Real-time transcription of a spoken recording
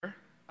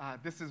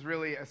This is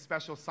really a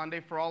special Sunday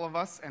for all of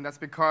us, and that's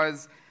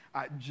because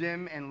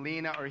Jim and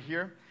Lena are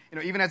here.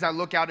 Even as I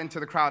look out into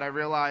the crowd, I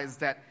realize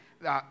that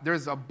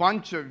there's a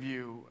bunch of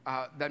you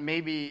that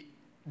maybe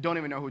don't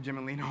even know who Jim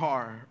and Lena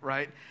are,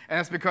 right? And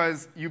that's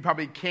because you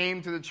probably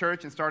came to the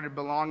church and started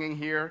belonging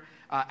here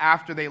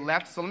after they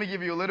left. So let me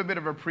give you a little bit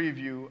of a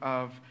preview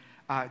of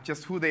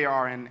just who they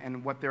are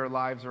and what their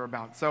lives are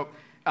about. So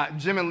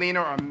Jim and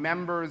Lena are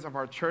members of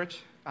our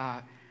church.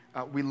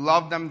 We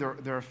love them.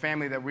 They're a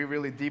family that we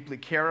really deeply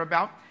care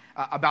about.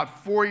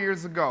 About 4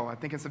 years ago, I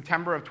think in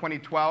September of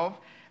 2012,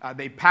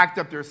 they packed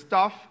up their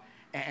stuff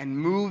and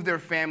moved their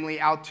family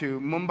out to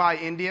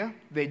Mumbai, India.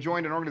 They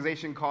joined an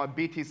organization called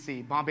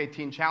BTC, Bombay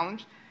Teen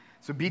Challenge.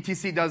 So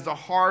BTC does the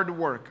hard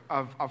work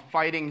of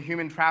fighting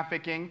human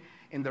trafficking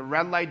in the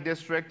red light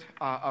district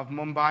of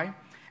Mumbai.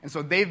 And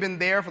so they've been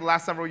there for the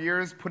last several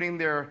years, giving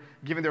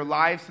their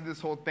lives to this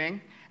whole thing.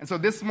 And so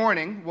this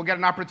morning, we'll get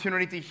an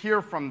opportunity to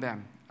hear from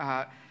them.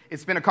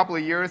 It's been a couple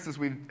of years since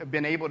we've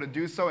been able to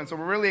do so, and so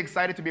we're really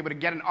excited to be able to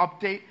get an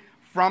update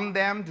from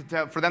them,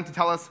 for them to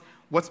tell us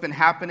what's been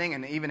happening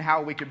and even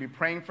how we could be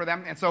praying for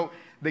them. And so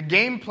the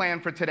game plan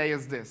for today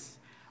is this.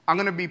 I'm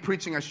going to be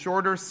preaching a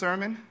shorter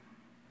sermon.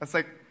 That's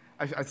like,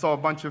 I saw a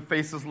bunch of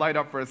faces light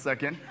up for a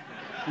second.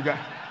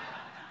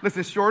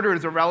 Listen, shorter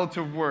is a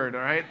relative word,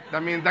 all right?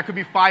 I mean, that could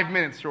be 5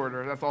 minutes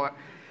shorter, that's all.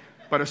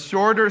 But a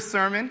shorter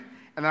sermon,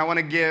 and then I want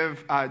to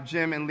give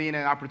Jim and Lena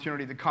an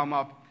opportunity to come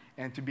up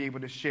and to be able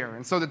to share.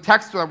 And so the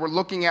text that we're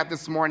looking at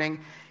this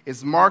morning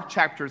is Mark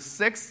chapter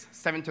 6,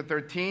 7 to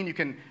 13. You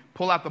can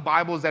pull out the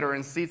Bibles that are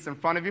in seats in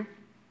front of you.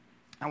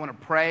 I want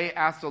to pray,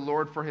 ask the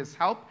Lord for his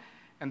help,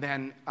 and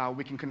then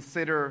we can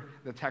consider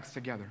the text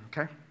together,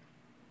 okay?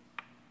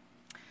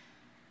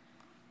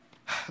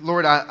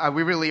 Lord,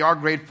 we really are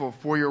grateful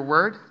for your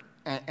word,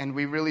 and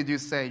we really do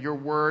say your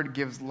word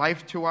gives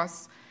life to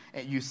us.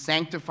 You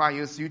sanctify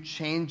us, you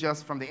change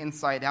us from the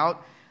inside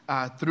out.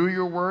 Through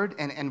your word,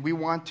 and we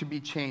want to be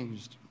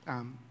changed.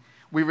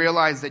 We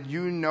realize that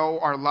you know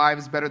our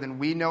lives better than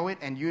we know it,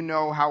 and you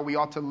know how we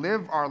ought to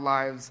live our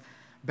lives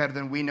better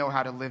than we know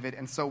how to live it.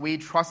 And so we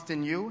trust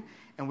in you,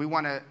 and we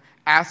want to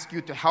ask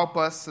you to help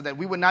us so that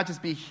we would not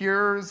just be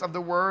hearers of the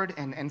word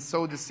and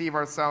so deceive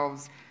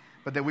ourselves,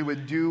 but that we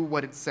would do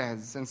what it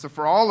says. And so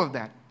for all of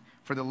that,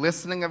 for the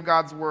listening of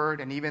God's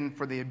word, and even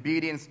for the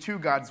obedience to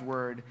God's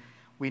word,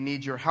 we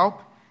need your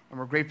help, and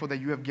we're grateful that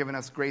you have given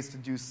us grace to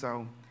do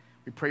so.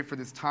 We pray for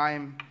this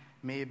time.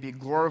 May it be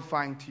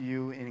glorifying to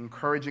you and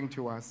encouraging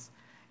to us.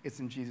 It's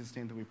in Jesus'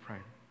 name that we pray.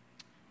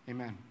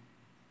 Amen.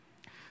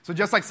 So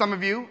just like some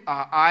of you,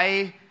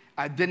 I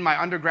did my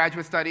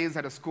undergraduate studies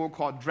at a school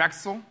called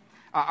Drexel.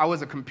 I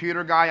was a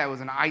computer guy. I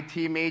was an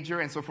IT major.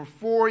 And so for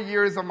 4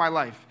 years of my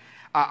life,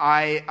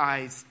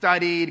 I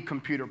studied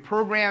computer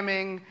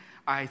programming.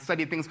 I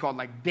studied things called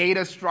like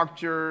data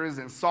structures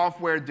and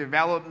software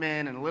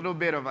development and a little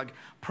bit of like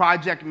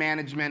project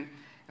management.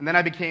 And then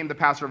I became the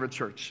pastor of a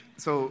church.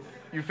 So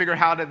you figure,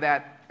 how did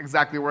that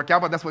exactly work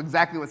out? But that's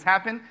exactly what's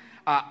happened.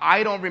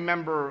 I don't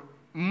remember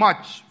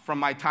much from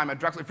my time at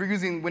Drexel. If you're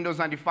using Windows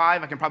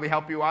 95, I can probably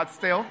help you out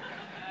still.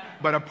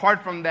 But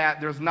apart from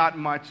that, there's not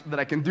much that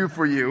I can do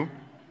for you.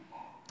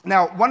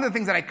 Now, one of the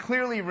things that I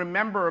clearly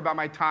remember about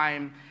my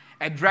time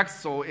at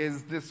Drexel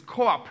is this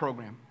co-op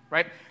program,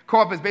 right?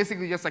 Co-op is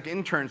basically just like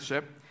an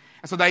internship.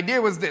 And so the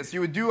idea was this. You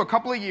would do a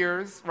couple of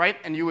years, right?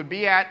 And you would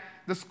be at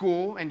the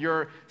school, and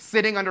you're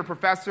sitting under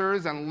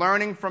professors and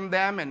learning from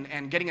them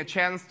and getting a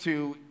chance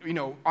to,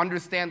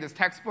 understand this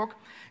textbook.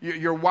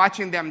 You're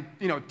watching them,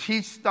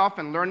 teach stuff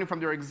and learning from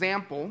their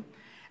example.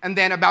 And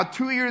then about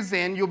 2 years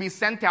in, you'll be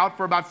sent out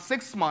for about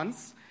 6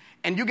 months,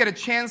 and you get a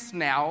chance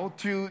now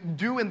to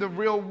do in the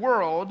real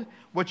world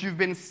what you've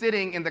been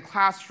sitting in the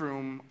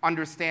classroom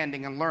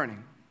understanding and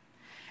learning.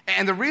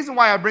 And the reason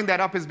why I bring that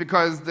up is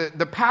because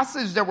the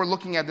passage that we're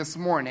looking at this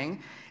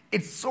morning,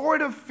 it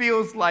sort of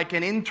feels like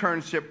an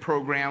internship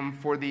program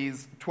for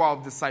these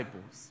 12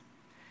 disciples.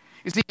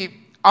 You see,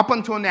 up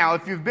until now,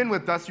 if you've been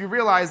with us, you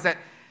realize that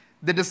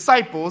the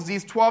disciples,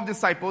 these 12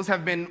 disciples,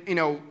 have been,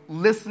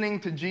 listening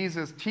to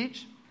Jesus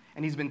teach,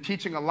 and he's been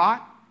teaching a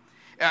lot.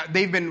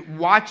 They've been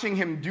watching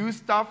him do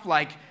stuff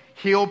like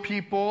heal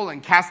people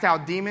and cast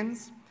out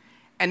demons.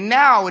 And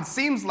now it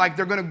seems like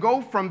they're going to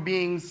go from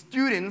being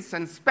students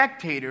and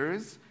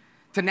spectators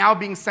to now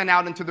being sent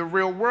out into the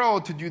real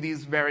world to do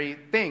these very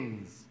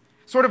things.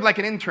 Sort of like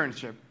an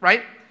internship,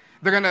 right?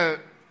 They're going to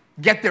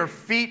get their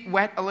feet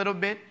wet a little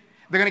bit.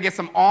 They're going to get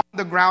some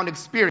on-the-ground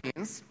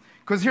experience.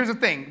 Because here's the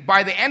thing.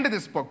 By the end of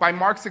this book, by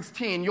Mark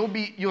 16,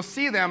 you'll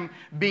see them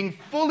being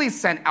fully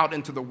sent out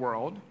into the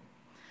world.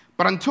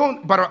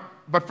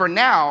 But for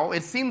now,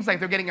 it seems like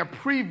they're getting a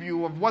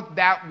preview of what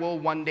that will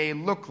one day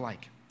look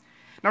like.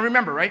 Now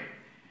remember, right?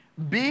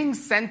 Being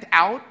sent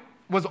out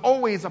was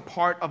always a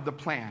part of the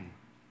plan.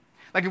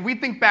 Like if we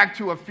think back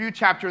to a few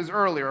chapters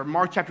earlier,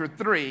 Mark chapter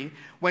 3,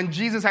 when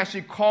Jesus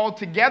actually called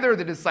together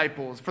the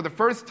disciples for the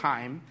first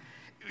time,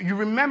 you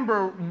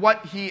remember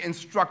what he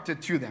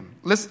instructed to them.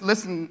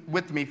 Listen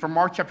with me from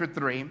Mark chapter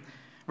 3,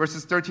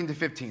 verses 13 to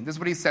 15. This is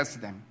what he says to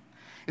them.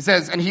 It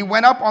says, and he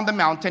went up on the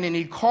mountain, and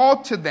he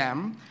called to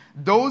them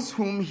those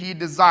whom he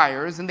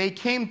desires, and they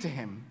came to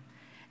him.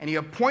 And he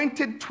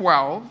appointed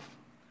 12,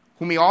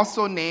 whom he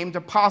also named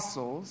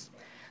apostles,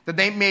 that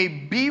they may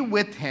be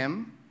with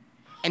him,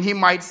 and he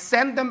might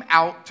send them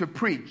out to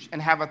preach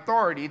and have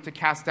authority to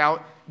cast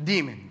out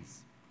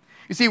demons.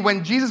 You see,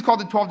 when Jesus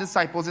called the 12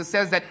 disciples, it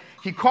says that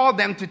he called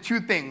them to two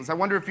things. I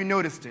wonder if you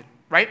noticed it,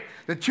 right?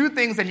 The two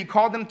things that he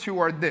called them to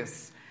are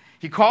this.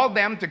 He called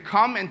them to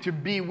come and to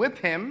be with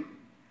him,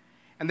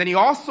 and then he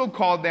also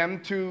called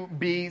them to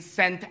be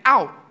sent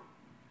out.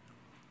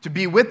 To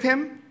be with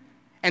him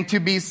and to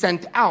be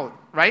sent out,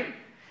 right?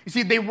 You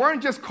see, they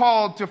weren't just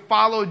called to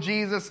follow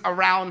Jesus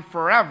around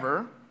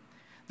forever.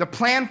 The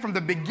plan from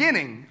the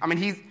beginning,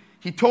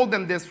 he told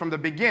them this from the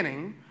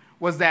beginning,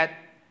 was that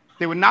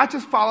they would not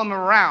just follow him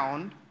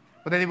around,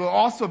 but that they will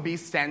also be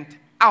sent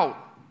out.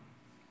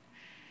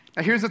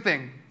 Now here's the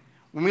thing.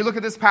 When we look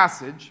at this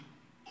passage,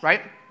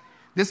 right?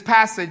 This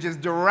passage is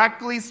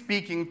directly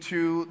speaking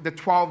to the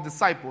 12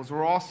 disciples, who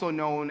are also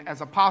known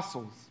as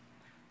apostles.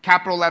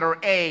 Capital letter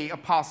A,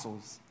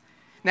 apostles.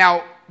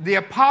 Now, the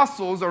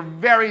apostles are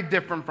very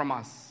different from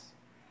us,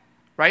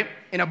 right?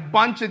 In a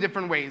bunch of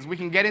different ways. We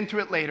can get into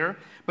it later,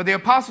 but the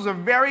apostles are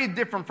very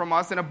different from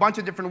us in a bunch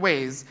of different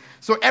ways.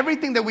 So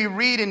everything that we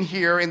read in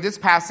here in this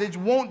passage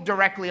won't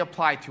directly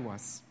apply to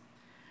us.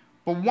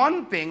 But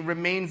one thing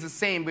remains the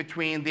same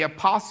between the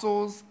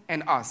apostles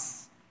and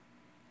us,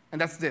 and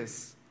that's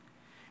this.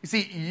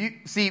 You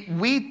see,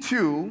 we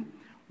too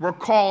were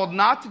called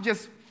not to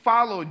just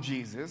follow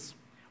Jesus,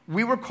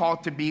 we were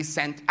called to be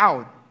sent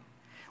out.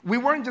 We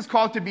weren't just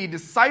called to be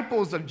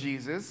disciples of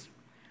Jesus,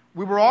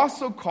 we were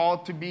also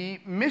called to be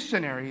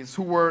missionaries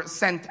who were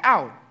sent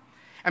out.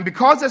 And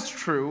because that's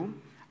true,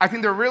 I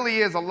think there really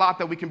is a lot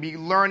that we can be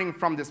learning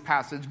from this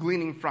passage,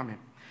 gleaning from it.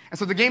 And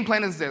so the game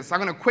plan is this.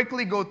 I'm going to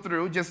quickly go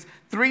through just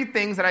 3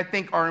 things that I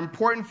think are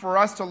important for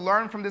us to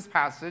learn from this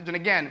passage. And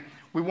again,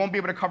 we won't be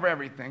able to cover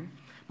everything,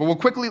 but we'll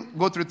quickly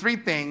go through 3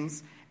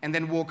 things, and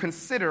then we'll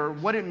consider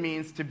what it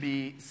means to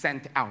be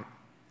sent out.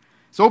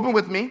 So open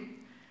with me.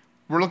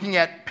 We're looking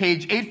at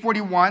page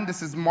 841.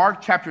 This is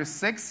Mark chapter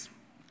 6.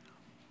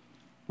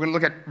 We're going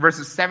to look at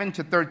verses 7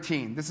 to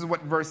 13. This is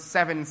what verse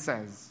 7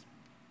 says.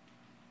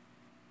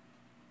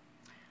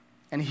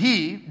 And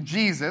he,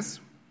 Jesus,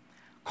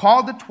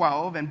 called the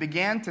 12 and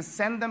began to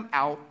send them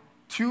out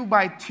 2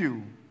 by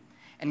 2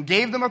 and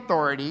gave them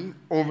authority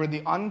over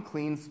the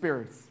unclean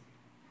spirits.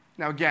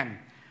 Now again,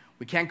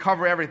 we can't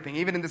cover everything.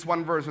 Even in this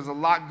one verse, there's a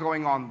lot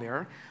going on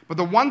there. But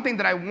the one thing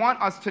that I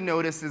want us to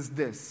notice is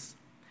this,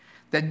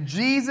 that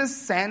Jesus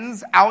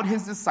sends out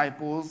his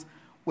disciples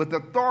with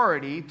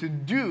authority to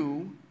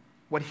do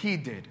what he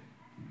did.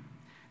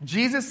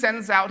 Jesus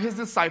sends out his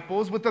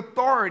disciples with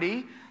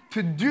authority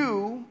to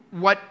do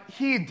what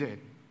he did.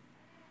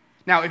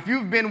 Now, if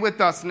you've been with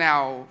us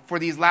now for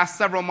these last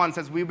several months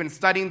as we've been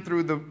studying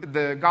through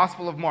the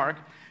Gospel of Mark,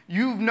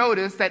 you've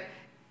noticed that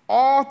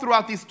all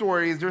throughout these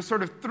stories, there's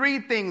sort of 3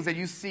 things that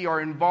you see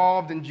are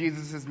involved in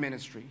Jesus'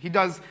 ministry. He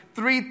does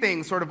 3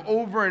 things sort of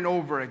over and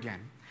over again.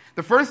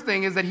 The first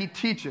thing is that he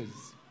teaches.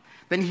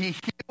 Then he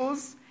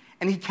heals,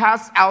 and he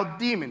casts out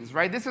demons,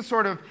 right? This is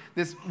sort of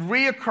this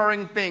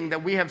reoccurring thing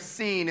that we have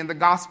seen in the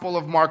Gospel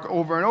of Mark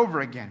over and over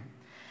again.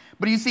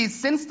 But you see,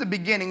 since the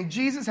beginning,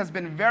 Jesus has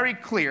been very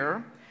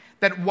clear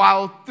that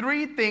while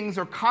 3 things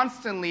are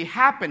constantly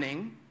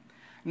happening,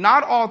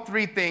 not all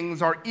 3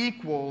 things are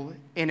equal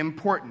in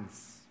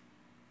importance.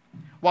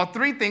 While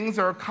 3 things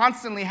are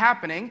constantly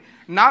happening,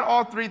 not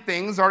all 3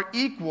 things are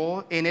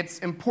equal in its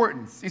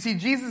importance. You see,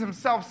 Jesus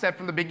himself said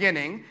from the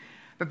beginning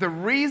that the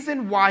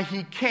reason why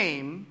he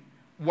came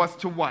was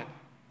to what?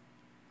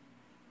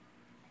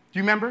 Do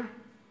you remember?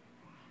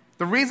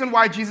 The reason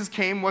why Jesus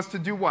came was to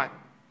do what?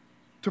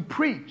 To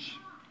preach,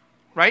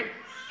 right?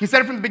 He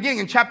said it from the beginning.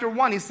 In chapter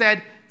 1, he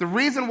said, the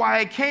reason why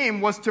I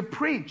came was to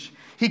preach.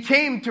 He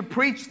came to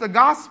preach the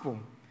gospel.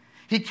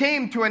 He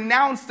came to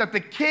announce that the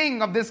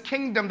king of this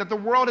kingdom that the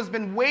world has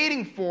been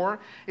waiting for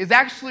is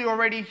actually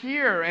already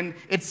here, and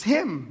it's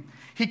him.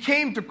 He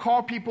came to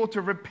call people to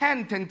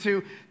repent and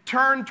to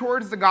turn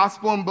towards the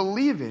gospel and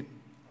believe it.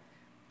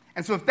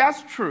 And so if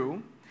that's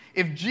true,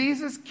 if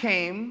Jesus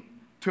came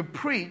to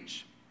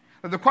preach,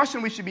 the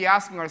question we should be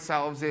asking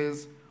ourselves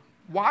is,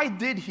 why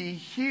did he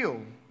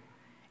heal?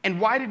 And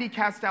why did he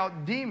cast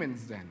out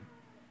demons then?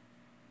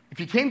 If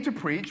he came to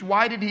preach,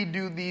 why did he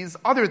do these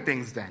other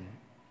things then?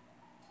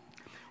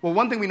 Well,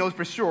 one thing we know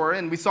for sure,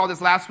 and we saw this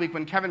last week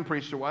when Kevin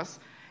preached to us,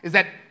 is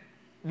that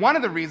one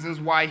of the reasons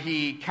why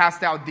he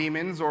cast out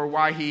demons or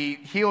why he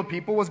healed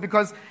people was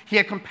because he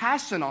had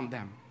compassion on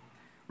them.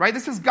 Right?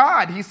 This is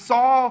God. He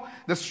saw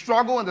the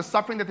struggle and the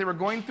suffering that they were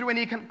going through, and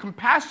he had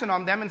compassion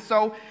on them, and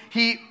so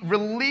he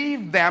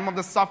relieved them of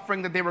the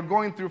suffering that they were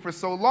going through for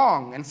so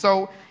long. And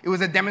so it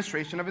was a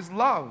demonstration of his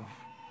love.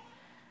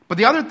 But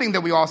the other thing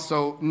that we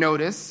also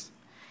notice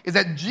is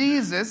that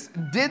Jesus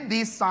did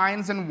these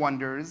signs and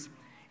wonders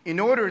in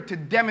order to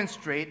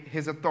demonstrate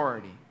his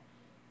authority.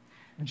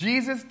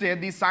 Jesus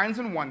did these signs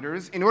and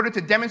wonders in order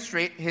to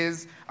demonstrate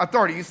his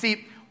authority. You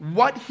see,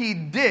 what he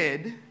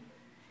did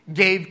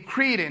gave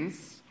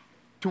credence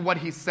to what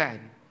he said.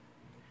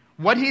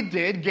 What he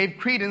did gave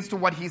credence to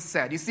what he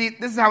said. You see,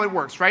 this is how it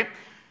works, right?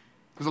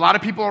 Because a lot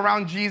of people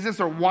around Jesus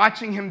are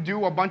watching him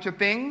do a bunch of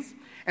things.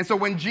 And so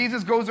when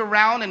Jesus goes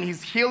around and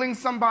he's healing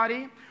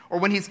somebody, or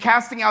when he's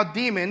casting out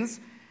demons,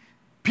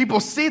 people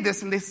see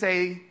this and they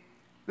say,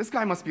 this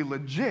guy must be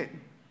legit,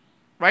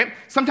 right?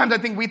 Sometimes I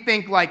think we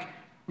think like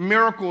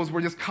miracles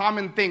were just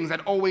common things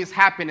that always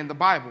happen in the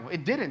Bible.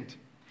 It didn't.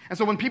 And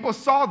so when people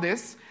saw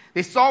this,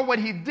 they saw what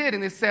he did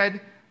and they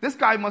said, this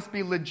guy must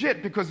be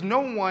legit because no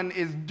one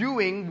is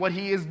doing what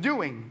he is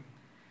doing.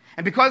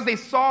 And because they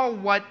saw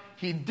what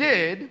he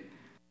did,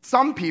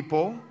 some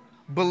people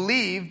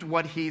believed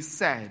what he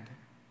said.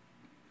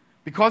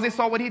 Because they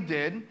saw what he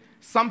did,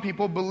 some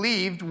people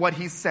believed what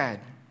he said.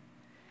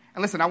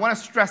 And listen, I want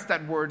to stress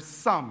that word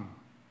some.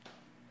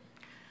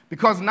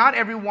 Because not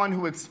everyone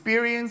who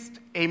experienced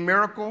a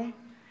miracle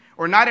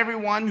or not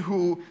everyone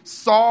who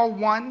saw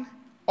one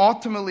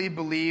ultimately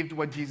believed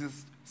what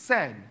Jesus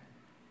said.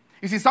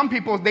 You see, some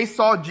people, they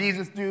saw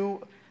Jesus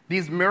do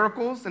these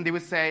miracles and they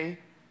would say,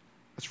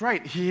 that's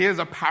right, he is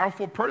a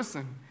powerful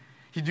person.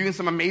 He's doing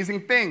some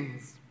amazing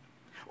things.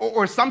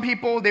 Or some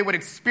people, they would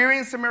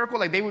experience a miracle,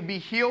 like they would be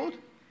healed,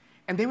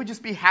 and they would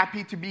just be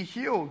happy to be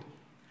healed.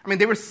 I mean,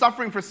 they were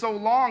suffering for so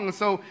long,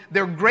 so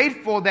they're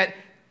grateful that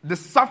the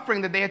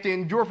suffering that they had to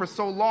endure for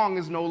so long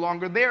is no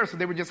longer there, so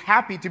they were just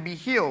happy to be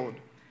healed.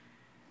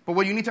 But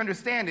what you need to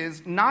understand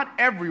is not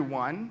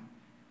everyone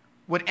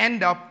would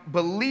end up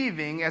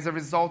believing as a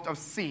result of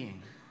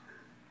seeing.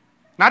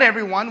 Not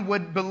everyone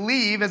would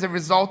believe as a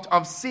result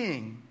of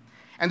seeing.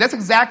 And that's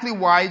exactly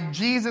why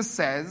Jesus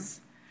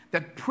says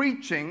that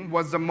preaching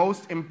was the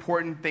most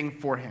important thing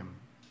for him.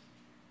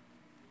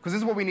 Because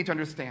this is what we need to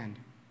understand.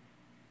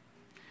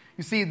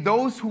 You see,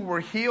 those who were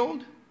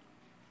healed,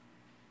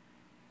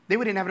 they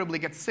would inevitably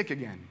get sick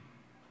again.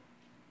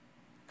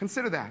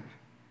 Consider that.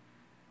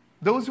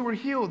 Those who were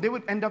healed, they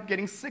would end up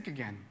getting sick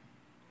again.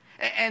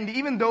 And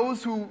even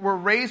those who were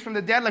raised from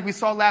the dead, like we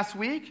saw last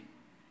week,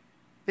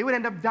 they would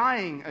end up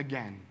dying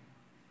again.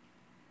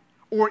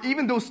 Or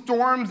even those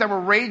storms that were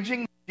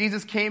raging,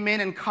 Jesus came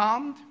in and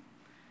calmed,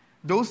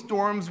 those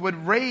storms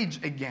would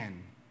rage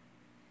again.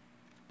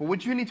 But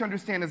what you need to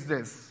understand is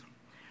this.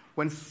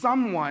 When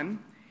someone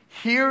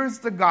hears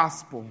the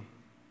gospel,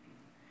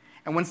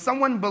 and when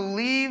someone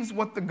believes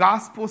what the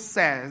gospel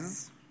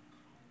says,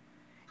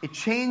 it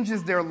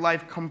changes their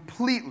life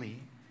completely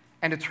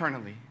and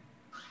eternally.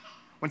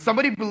 When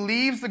somebody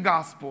believes the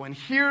gospel and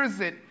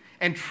hears it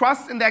and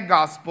trusts in that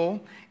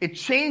gospel, it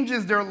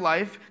changes their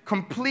life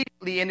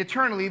completely and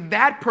eternally.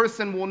 That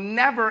person will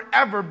never,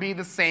 ever be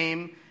the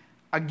same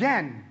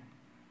again.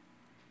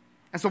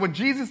 And so what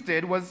Jesus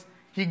did was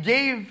he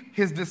gave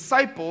his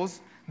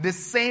disciples this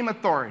same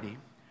authority.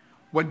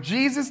 What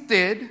Jesus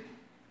did,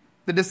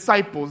 the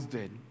disciples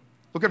did.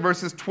 Look at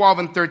verses 12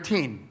 and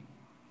 13.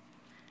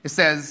 It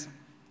says,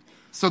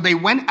 so they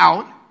went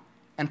out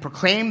and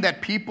proclaimed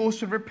that people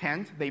should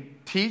repent. They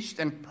teached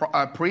and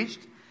preached.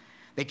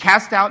 They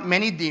cast out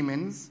many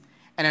demons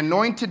and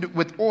anointed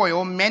with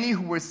oil many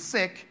who were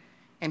sick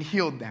and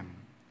healed them.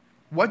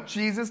 What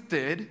Jesus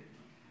did,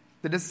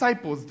 the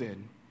disciples did.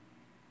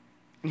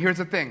 And here's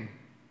the thing.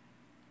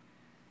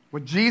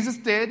 What Jesus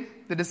did,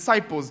 the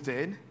disciples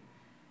did.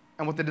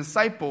 And what the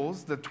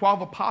disciples, the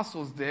 12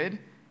 apostles did,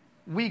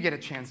 we get a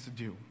chance to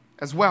do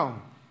as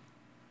well.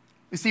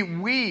 You see,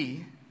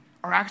 we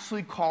are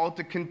actually called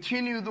to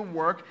continue the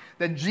work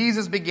that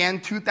Jesus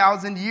began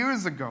 2,000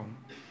 years ago.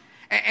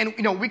 And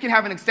you know, we can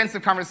have an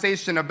extensive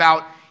conversation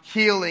about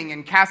healing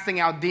and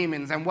casting out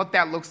demons and what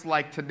that looks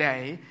like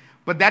today.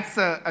 But that's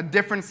a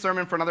different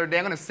sermon for another day.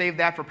 I'm going to save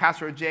that for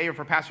Pastor Jay or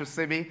for Pastor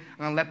Sibi. I'm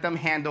going to let them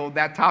handle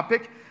that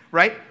topic,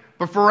 right?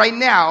 But for right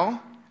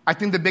now, I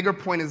think the bigger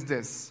point is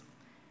this.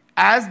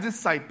 As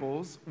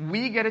disciples,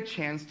 we get a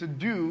chance to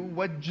do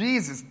what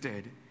Jesus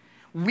did.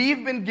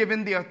 We've been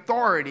given the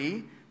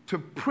authority to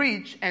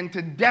preach and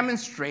to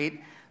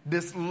demonstrate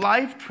this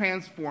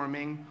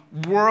life-transforming,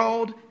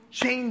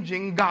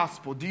 world-changing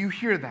gospel. Do you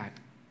hear that?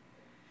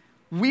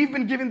 We've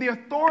been given the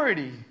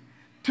authority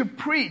to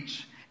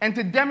preach and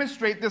to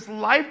demonstrate this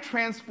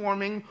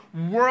life-transforming,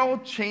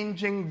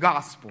 world-changing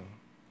gospel.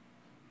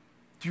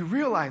 Do you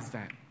realize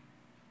that?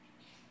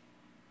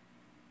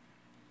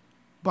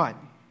 But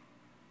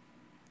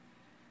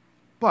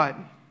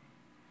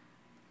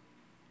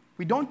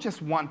we don't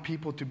just want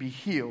people to be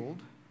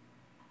healed,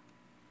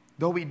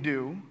 though we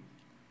do.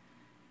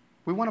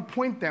 We want to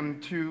point them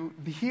to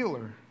the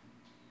healer,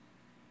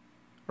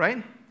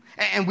 right?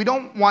 And we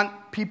don't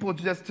want people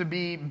just to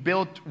be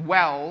built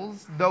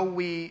wells, though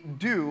we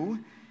do.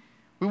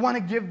 We want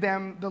to give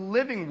them the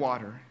living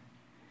water.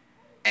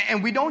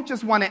 And we don't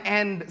just want to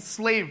end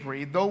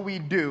slavery, though we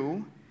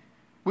do.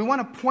 We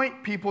want to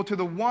point people to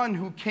the one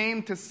who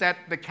came to set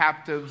the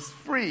captives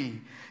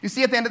free. You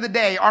see, at the end of the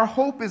day, our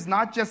hope is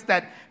not just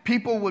that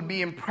people would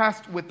be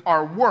impressed with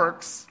our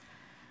works,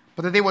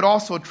 but that they would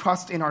also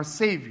trust in our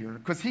Savior,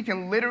 because he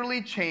can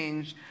literally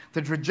change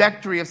the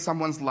trajectory of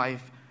someone's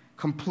life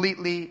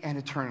completely and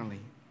eternally.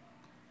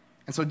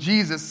 And so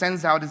Jesus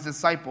sends out his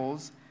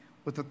disciples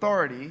with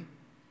authority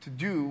to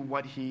do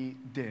what he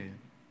did.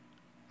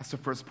 That's the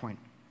first point.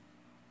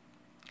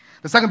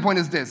 The second point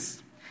is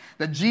this,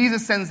 that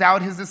Jesus sends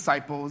out his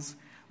disciples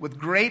with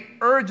great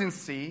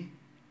urgency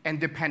and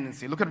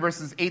dependency. Look at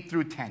verses 8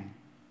 through 10.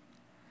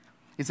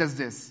 He says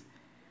this,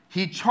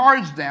 he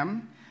charged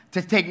them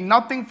to take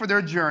nothing for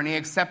their journey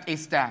except a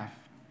staff,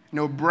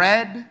 no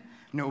bread,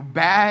 no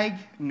bag,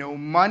 no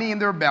money in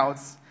their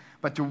belts,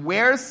 but to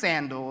wear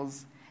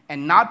sandals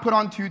and not put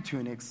on 2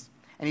 tunics.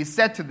 And he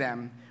said to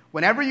them,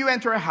 whenever you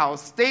enter a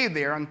house, stay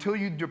there until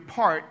you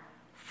depart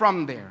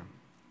from there.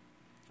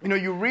 You know,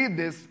 you read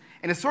this,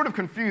 and it's sort of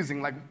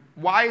confusing. Like,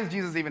 why is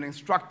Jesus even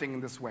instructing in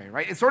this way,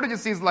 right? It sort of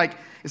just seems like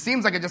a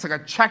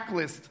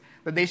checklist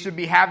that they should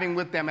be having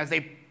with them as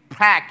they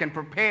pack and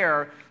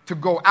prepare to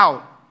go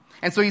out.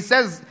 And so he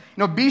says,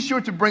 be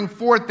sure to bring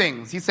 4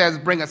 things. He says,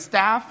 bring a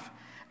staff,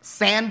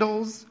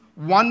 sandals,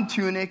 1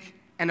 tunic,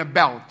 and a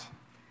belt.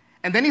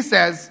 And then he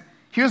says,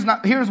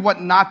 here's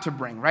what not to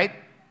bring, right?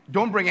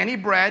 Don't bring any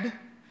bread.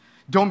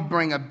 Don't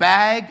bring a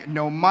bag,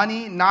 no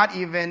money, not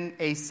even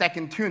a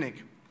second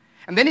tunic.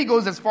 And then he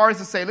goes as far as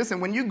to say,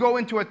 listen, when you go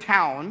into a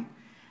town,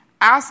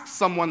 ask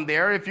someone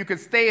there if you could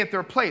stay at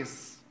their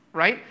place,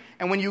 right?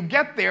 And when you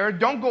get there,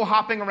 don't go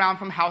hopping around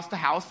from house to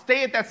house.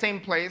 Stay at that same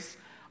place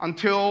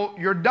until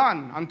you're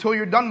done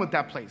with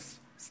that place.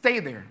 Stay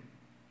there.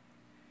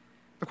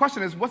 The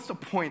question is, what's the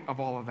point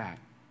of all of that,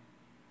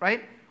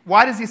 right?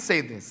 Why does he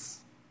say this?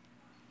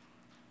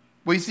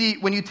 Well, you see,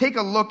 when you take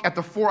a look at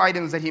the 4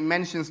 items that he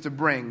mentions to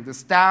bring, the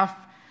staff,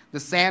 the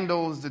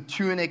sandals, the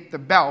tunic, the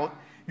belt,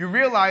 you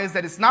realize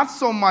that it's not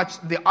so much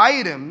the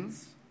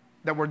items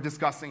that we're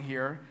discussing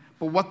here,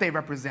 but what they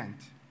represent.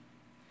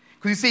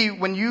 Because you see,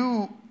 when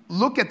you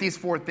look at these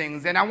 4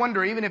 things, and I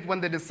wonder, even if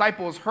when the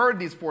disciples heard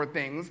these 4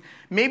 things,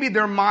 maybe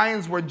their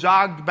minds were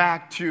jogged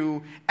back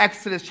to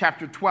Exodus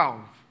chapter 12.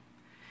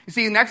 You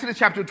see, in Exodus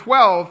chapter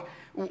 12,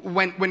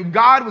 when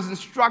God was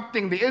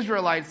instructing the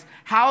Israelites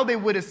how they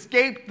would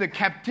escape the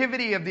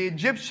captivity of the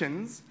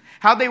Egyptians,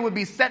 how they would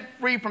be set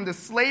free from the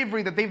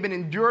slavery that they've been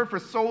endured for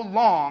so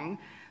long,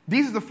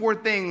 these are the 4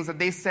 things that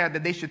they said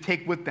that they should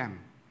take with them,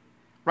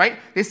 right?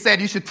 They said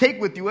you should take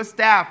with you a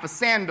staff, a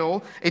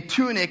sandal, a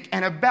tunic,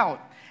 and a belt.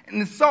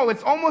 And so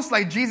it's almost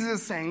like Jesus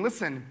is saying,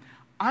 listen,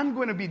 I'm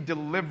going to be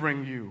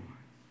delivering you.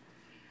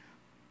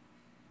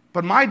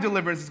 But my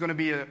deliverance is going to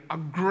be a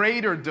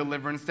greater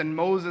deliverance than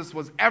Moses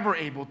was ever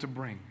able to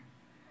bring.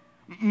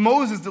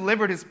 Moses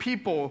delivered his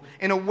people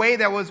in a way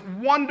that was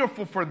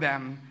wonderful for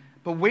them.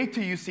 But wait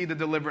till you see the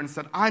deliverance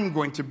that I'm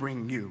going to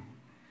bring you.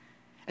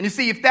 And you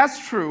see, if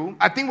that's true,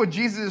 I think what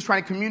Jesus is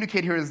trying to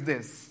communicate here is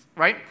this,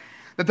 right?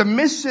 That the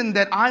mission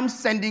that I'm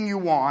sending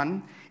you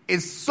on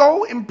is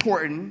so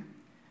important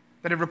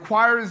that it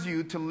requires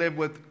you to live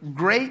with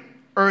great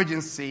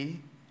urgency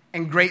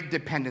and great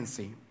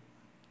dependency.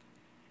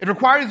 It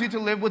requires you to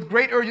live with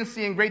great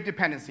urgency and great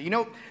dependency.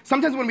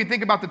 Sometimes when we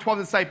think about the 12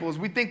 disciples,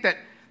 we think that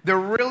they're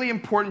really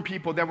important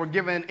people that were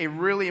given a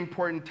really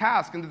important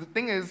task. And the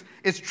thing is,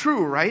 it's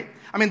true, right?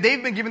 I mean,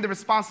 they've been given the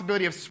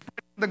responsibility of spreading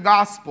the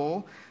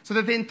gospel so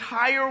that the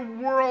entire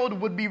world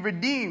would be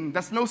redeemed.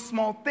 That's no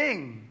small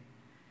thing.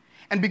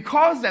 And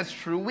because that's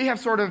true, we have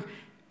sort of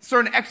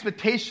certain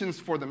expectations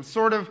for them,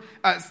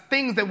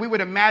 things that we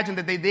would imagine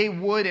that they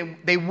would and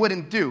they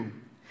wouldn't do.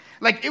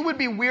 Like, it would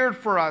be weird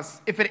for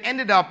us if it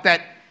ended up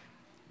that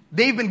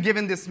they've been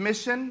given this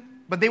mission,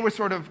 but they were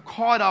sort of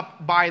caught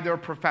up by their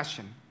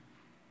profession,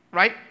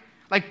 right?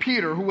 Like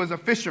Peter, who was a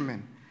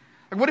fisherman.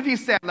 Like, what if he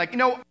said,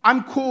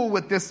 I'm cool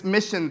with this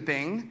mission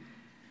thing,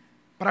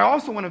 but I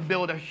also want to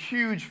build a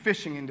huge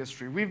fishing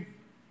industry. We've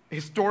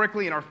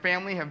historically in our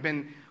family have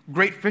been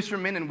great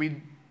fishermen, and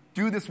we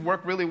do this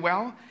work really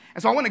well.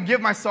 And so I want to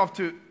give myself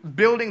to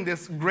building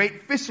this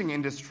great fishing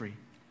industry.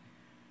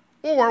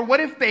 Or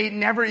what if they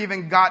never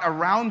even got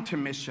around to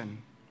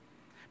mission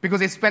because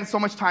they spent so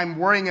much time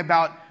worrying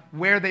about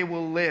where they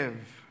will live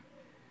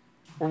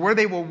or where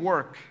they will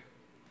work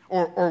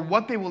or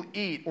what they will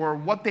eat or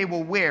what they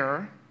will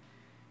wear?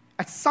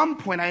 At some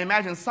point, I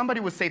imagine somebody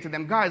would say to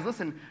them, guys,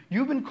 listen,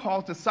 you've been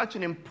called to such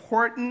an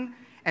important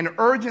and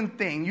urgent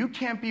thing. You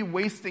can't be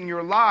wasting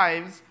your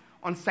lives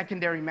on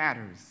secondary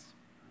matters.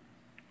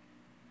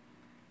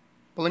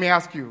 But let me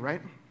ask you, right?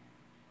 And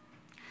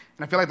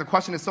I feel like the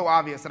question is so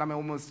obvious that I'm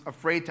almost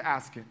afraid to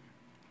ask it.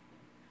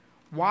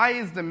 Why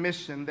is the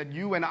mission that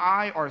you and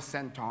I are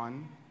sent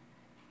on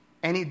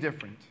any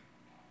different?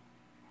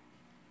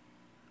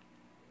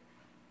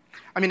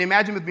 I mean,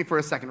 imagine with me for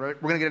a second, right?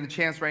 We're going to get a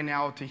chance right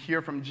now to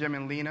hear from Jim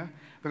and Lena.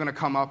 They're going to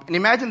come up. And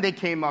imagine they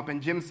came up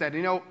and Jim said,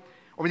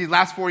 over these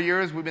last 4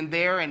 years, we've been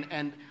there,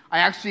 and I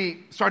actually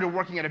started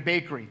working at a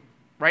bakery.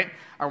 Right?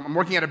 I'm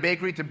working at a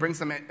bakery to bring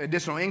some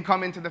additional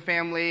income into the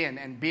family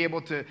and be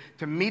able to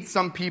meet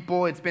some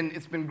people. It's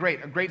been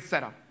great, a great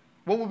setup.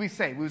 What would we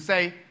say? We would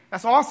say,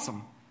 that's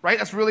awesome, right?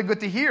 That's really good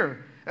to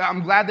hear.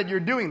 I'm glad that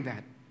you're doing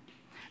that.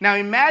 Now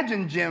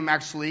imagine Jim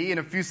actually, in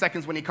a few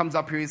seconds when he comes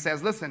up here, he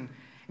says, listen,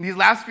 in these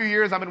last few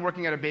years I've been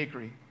working at a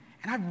bakery,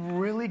 and I've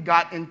really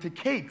got into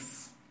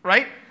cakes.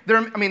 right?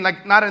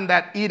 Like not in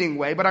that eating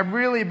way, but I've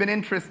really been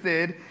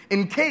interested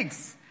in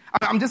cakes.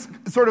 I'm just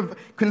sort of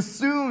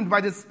consumed by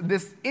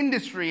this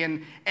industry,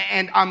 and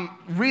I'm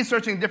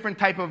researching different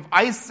type of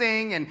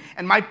icing,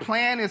 and my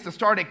plan is to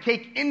start a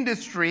cake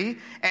industry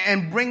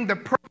and bring the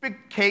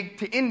perfect cake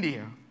to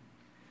India.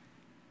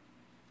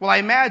 Well, I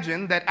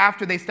imagine that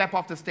after they step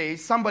off the stage,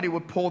 somebody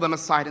would pull them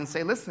aside and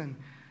say, listen,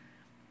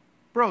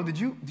 bro, did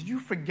you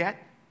forget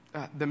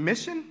the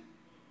mission?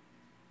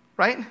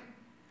 Right?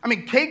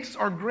 Cakes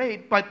are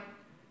great, but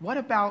what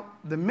about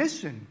the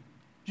mission?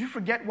 Did you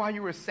forget why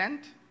you were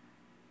sent?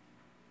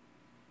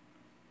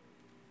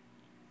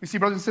 You see,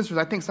 brothers and sisters,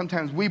 I think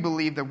sometimes we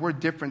believe that we're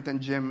different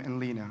than Jim and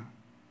Lena.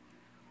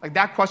 Like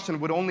that question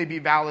would only be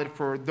valid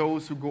for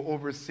those who go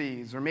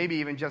overseas, or maybe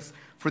even just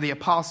for the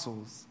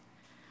apostles.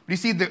 But you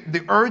see,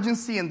 the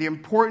urgency and the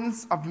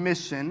importance of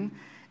mission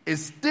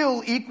is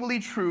still equally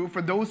true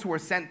for those who are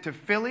sent to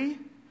Philly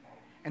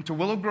and to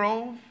Willow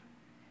Grove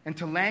and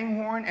to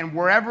Langhorne and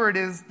wherever it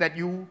is that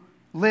you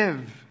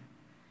live.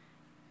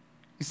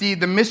 You see,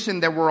 the mission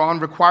that we're on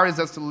requires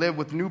us to live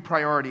with new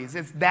priorities.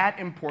 It's that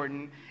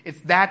important.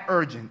 It's that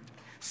urgent.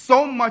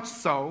 So much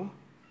so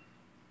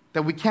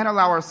that we can't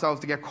allow ourselves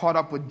to get caught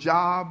up with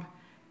job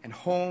and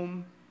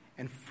home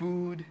and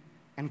food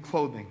and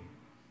clothing.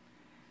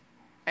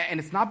 And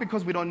it's not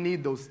because we don't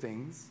need those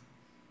things,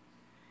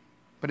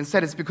 but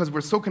instead it's because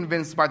we're so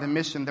convinced by the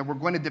mission that we're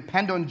going to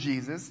depend on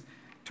Jesus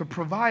to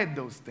provide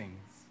those things.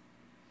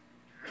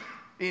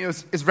 You know,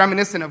 it's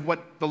reminiscent of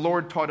what the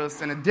Lord taught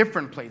us in a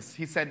different place.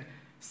 He said,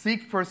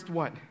 seek first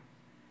what?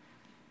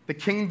 The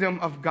kingdom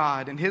of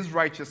God and his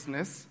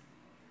righteousness,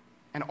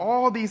 and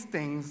all these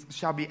things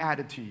shall be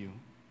added to you.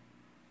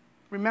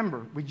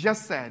 Remember, we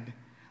just said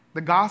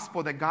the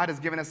gospel that God has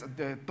given us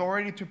the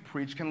authority to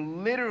preach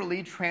can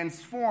literally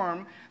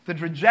transform the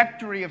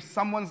trajectory of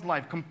someone's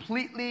life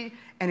completely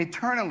and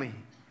eternally.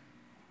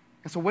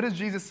 And so what is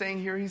Jesus saying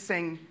here? He's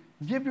saying,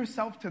 give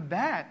yourself to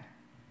that.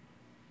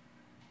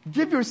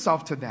 Give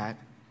yourself to that,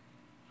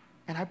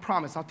 and I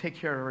promise I'll take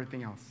care of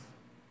everything else.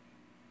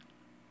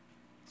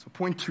 So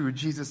point 2,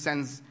 Jesus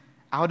sends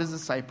out his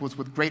disciples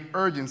with great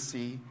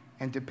urgency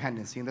and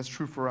dependency, and that's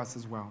true for us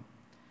as well.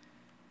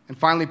 And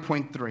finally,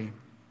 point 3,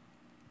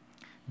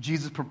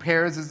 Jesus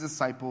prepares his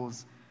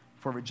disciples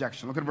for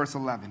rejection. Look at verse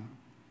 11.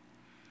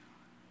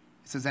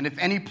 It says, and if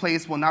any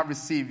place will not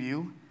receive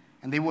you,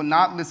 and they will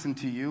not listen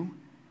to you,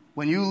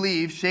 when you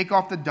leave, shake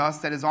off the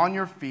dust that is on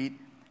your feet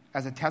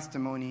as a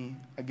testimony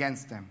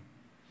against them.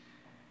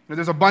 You know,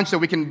 there's a bunch that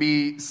we can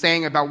be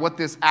saying about what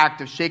this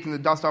act of shaking the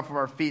dust off of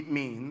our feet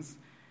means.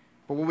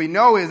 But what we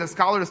know is that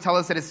scholars tell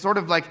us that it's sort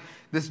of like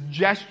this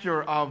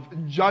gesture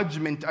of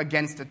judgment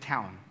against a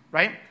town,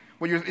 right?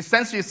 What you're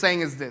essentially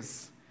saying is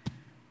this.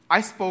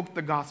 I spoke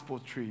the gospel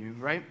to you,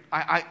 right?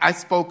 I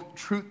spoke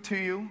truth to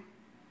you,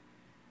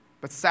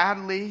 but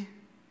sadly,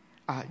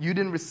 you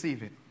didn't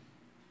receive it.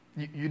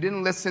 You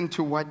didn't listen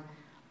to what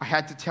I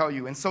had to tell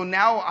you. And so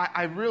now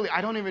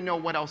I don't even know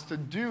what else to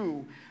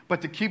do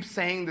but to keep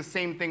saying the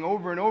same thing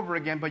over and over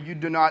again, but you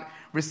do not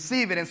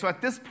receive it. And so at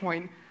this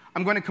point,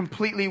 I'm going to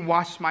completely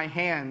wash my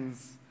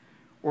hands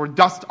or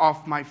dust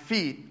off my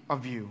feet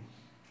of you.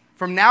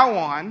 From now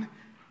on,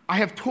 I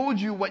have told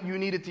you what you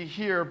needed to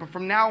hear, but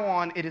from now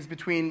on, it is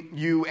between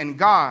you and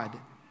God.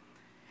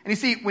 And you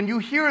see, when you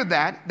hear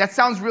that, that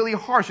sounds really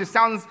harsh. It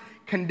sounds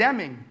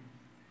condemning.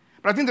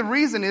 But I think the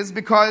reason is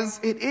because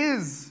it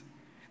is.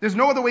 There's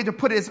no other way to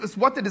put it. It's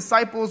what the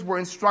disciples were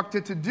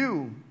instructed to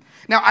do.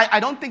 Now, I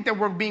don't think that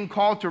we're being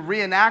called to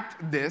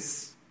reenact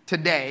this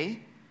today.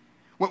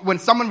 When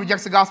someone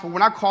rejects the gospel, we're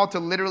not called to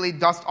literally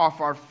dust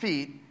off our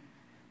feet.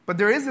 But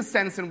there is a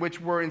sense in which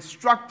we're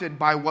instructed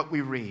by what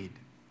we read.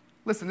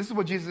 Listen, this is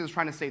what Jesus is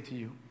trying to say to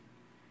you.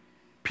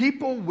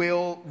 People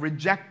will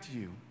reject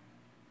you.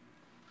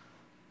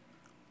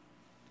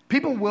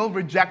 People will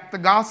reject the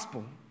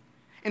gospel.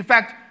 In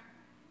fact,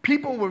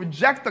 people will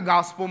reject the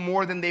gospel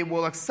more than they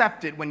will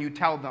accept it when you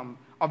tell them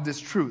of this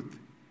truth.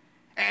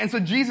 And so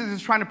Jesus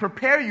is trying to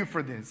prepare you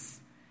for this.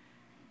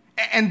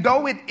 And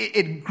though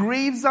it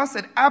grieves us,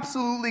 it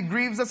absolutely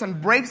grieves us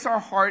and breaks our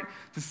heart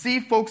to see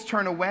folks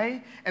turn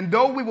away, and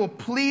though we will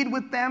plead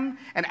with them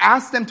and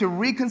ask them to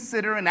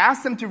reconsider and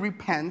ask them to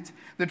repent,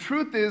 the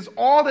truth is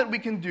all that we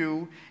can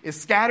do is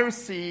scatter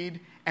seed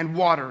and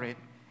water it,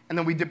 and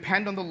then we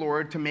depend on the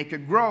Lord to make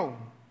it grow.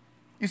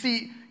 You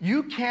see,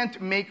 you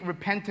can't make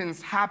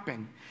repentance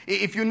happen.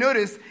 If you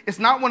notice, it's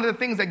not one of the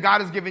things that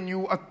God has given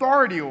you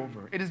authority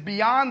over. It is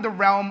beyond the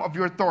realm of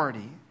your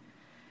authority.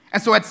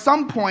 And so at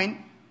some point,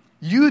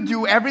 you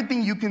do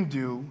everything you can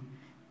do,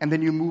 and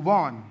then you move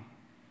on.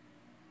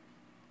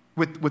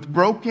 With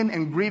broken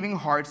and grieving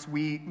hearts,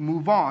 we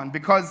move on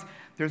because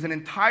there's an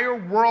entire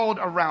world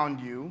around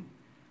you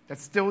that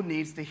still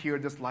needs to hear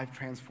this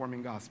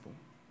life-transforming gospel.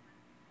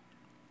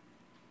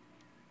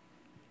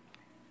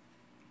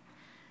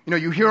 You know,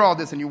 you hear all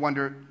this and you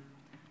wonder,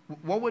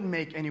 what would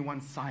make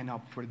anyone sign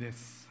up for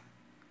this?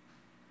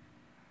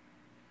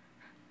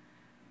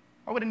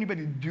 Why would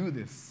anybody do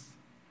this?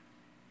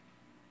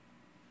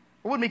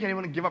 What would make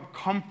anyone give up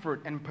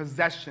comfort and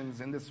possessions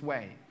in this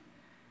way?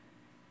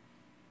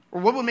 Or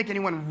what will make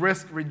anyone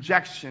risk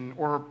rejection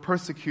or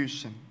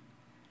persecution?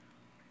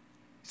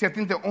 See, I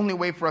think the only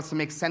way for us to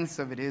make sense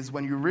of it is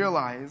when you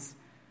realize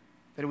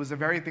that it was the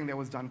very thing that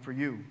was done for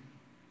you.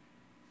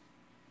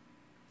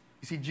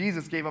 You see,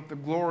 Jesus gave up the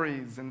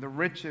glories and the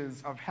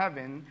riches of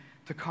heaven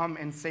to come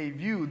and save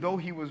you. Though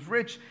he was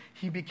rich,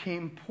 he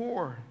became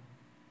poor.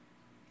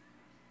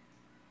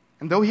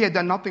 And though he had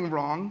done nothing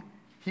wrong,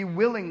 he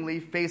willingly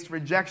faced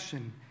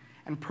rejection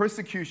and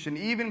persecution,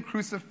 even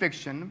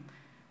crucifixion,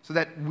 so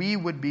that we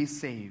would be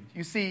saved.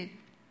 You see,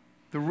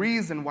 the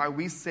reason why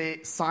we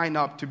sign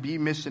up to be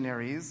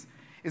missionaries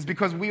is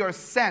because we are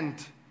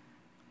sent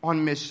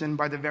on mission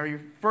by the very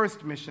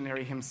first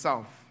missionary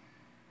himself,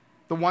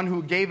 the one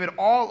who gave it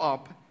all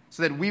up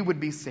so that we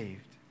would be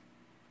saved.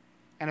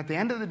 And at the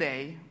end of the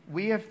day,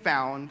 we have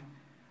found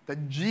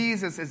that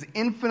Jesus is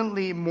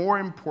infinitely more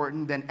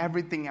important than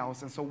everything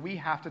else. And so we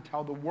have to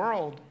tell the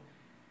world,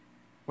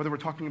 whether we're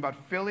talking about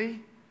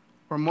Philly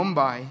or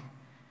Mumbai,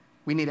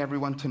 we need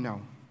everyone to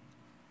know.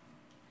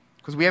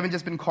 Because we haven't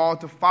just been called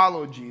to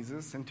follow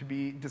Jesus and to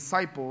be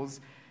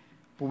disciples,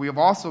 but we have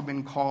also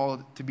been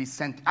called to be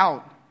sent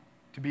out,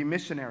 to be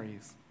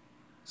missionaries,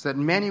 so that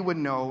many would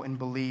know and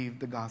believe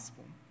the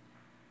gospel.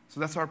 So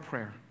that's our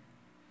prayer,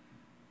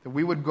 that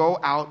we would go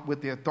out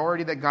with the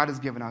authority that God has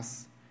given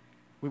us.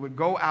 We would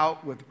go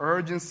out with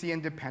urgency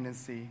and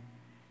dependency, and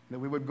that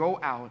we would go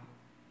out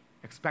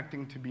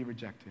expecting to be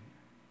rejected.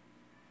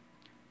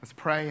 Let's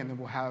pray, and then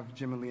we'll have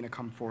Jim and Lena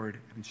come forward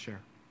and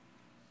share.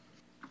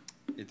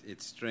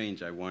 It's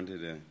strange. I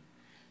wanted to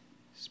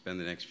spend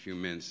the next few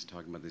minutes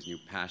talking about this new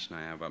passion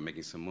I have about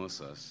making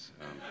samosas.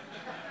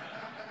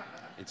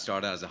 It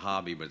started as a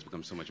hobby, but it's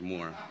become so much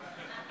more.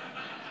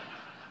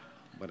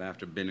 But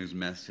after Binu's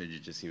message,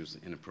 it just seems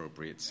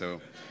inappropriate. So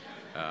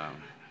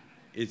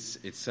it's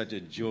such a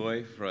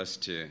joy for us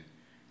to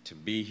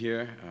be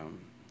here.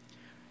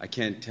 I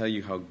can't tell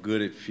you how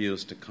good it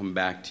feels to come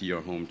back to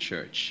your home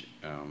church.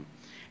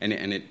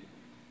 And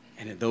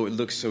though it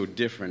looks so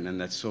different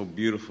and that's so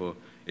beautiful,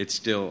 it's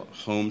still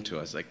home to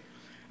us. Like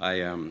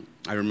I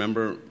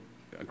remember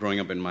growing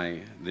up in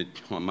my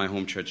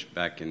home church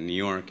back in New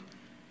York,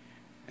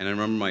 and I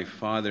remember my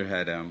father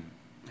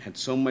had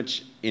so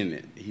much in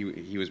it.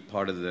 He was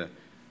part of the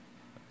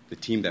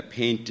team that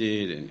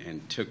painted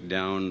and took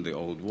down the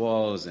old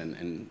walls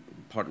and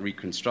part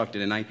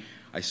reconstructed. And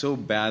I so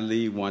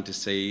badly want to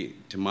say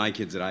to my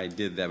kids that I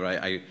did that,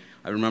 but I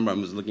remember I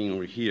was looking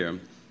over here,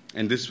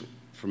 and this,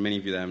 for many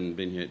of you that haven't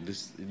been here,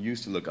 this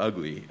used to look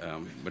ugly,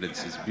 but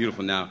it's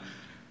beautiful now.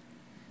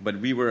 But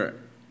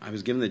I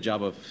was given the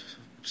job of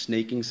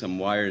snaking some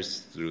wires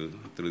through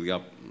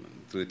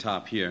the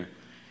top here,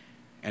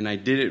 and I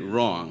did it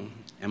wrong.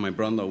 And my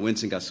brother-in-law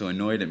Winston got so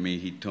annoyed at me,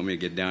 he told me to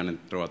get down and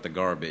throw out the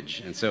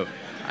garbage. And so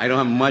I don't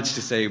have much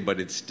to say, but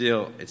it's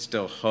still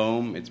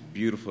home. It's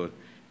beautiful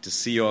to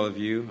see all of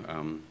you.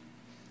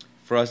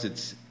 For us,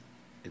 it's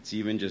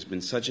even just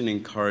been such an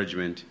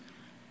encouragement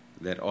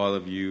that all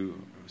of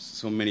you,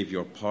 so many of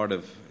you, are part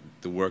of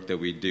the work that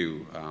we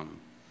do,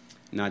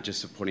 not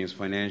just supporting us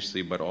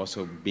financially, but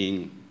also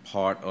being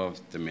part of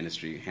the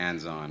ministry,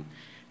 hands-on.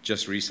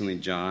 Just recently,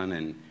 John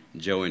and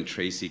Joe and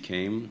Tracy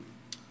came,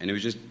 and it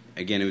was just,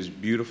 again, it was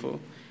beautiful.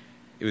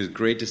 It was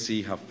great to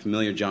see how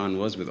familiar John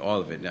was with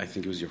all of it. I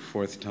think it was your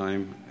fourth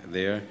time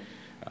there.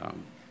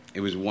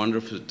 It was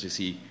wonderful to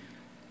see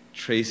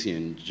Tracy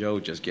and Joe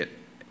just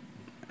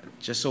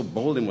so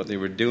bold in what they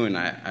were doing.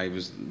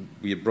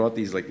 We had brought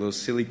these like little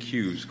silly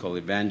cubes called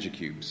Evangel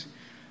cubes,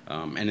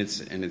 and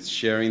it's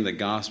sharing the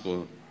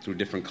gospel through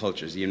different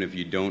cultures, even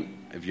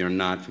if you're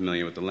not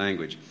familiar with the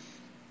language.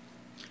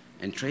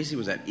 And Tracy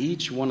was at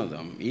each one of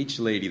them, each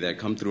lady that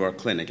come through our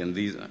clinic. And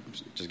these,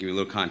 just give you a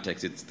little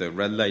context, it's the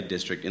red light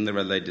district. In the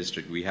red light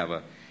district, we have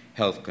a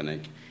health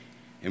clinic.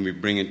 And we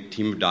bring a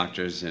team of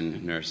doctors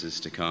and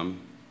nurses to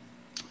come.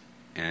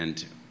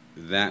 And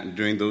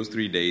during those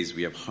 3 days,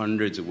 we have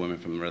hundreds of women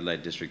from the red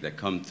light district that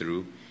come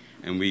through.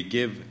 And we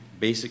give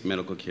basic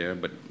medical care,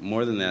 but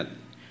more than that,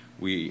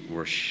 we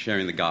were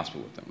sharing the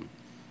gospel with them.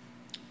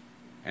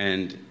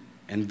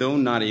 And though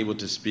not able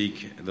to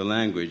speak the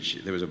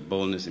language, there was a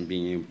boldness in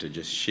being able to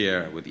just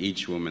share with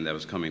each woman that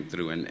was coming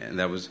through, and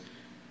that was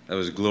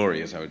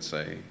glorious, I would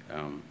say.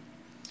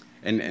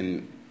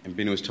 And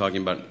Binu was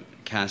talking about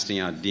casting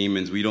out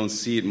demons. We don't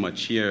see it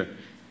much here,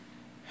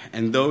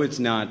 and though it's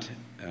not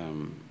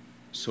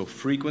so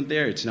frequent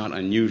there, it's not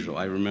unusual.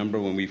 I remember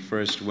when we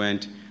first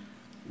went,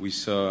 we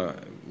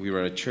were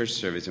at a church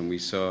service, and we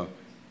saw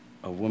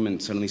a woman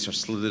suddenly start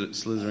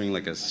slithering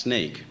like a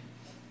snake.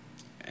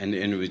 And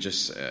it was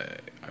just,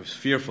 I was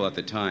fearful at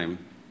the time.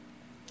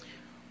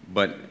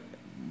 But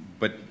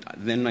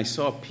then I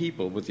saw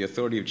people with the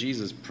authority of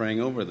Jesus praying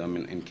over them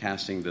and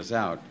casting this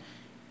out.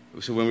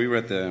 So when we were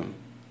at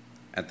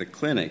the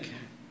clinic,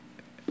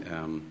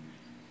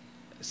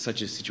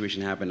 such a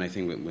situation happened, I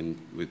think,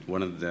 with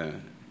one of the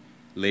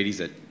ladies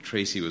that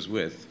Tracy was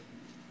with.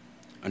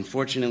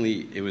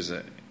 Unfortunately, it was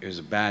a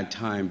bad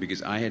time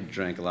because I had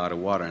drank a lot of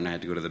water and I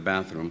had to go to the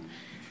bathroom.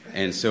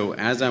 And so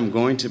as I'm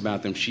going to the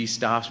bathroom, she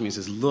stops me and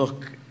says,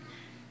 "Look."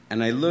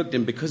 And I looked,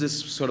 and because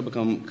it's sort of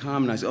become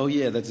common, I said, oh,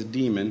 yeah, that's a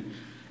demon.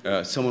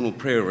 Someone will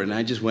pray over it. And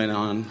I just went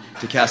on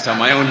to cast out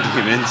my own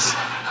demons.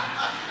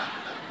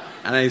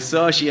 And I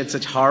saw she had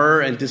such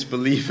horror and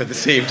disbelief at the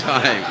same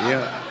time.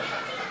 Yeah.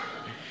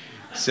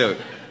 So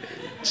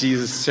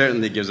Jesus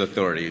certainly gives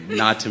authority,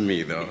 not to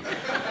me, though.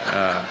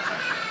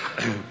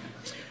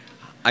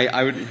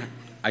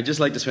 I'd just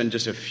like to spend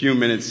just a few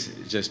minutes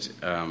just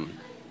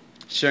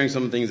sharing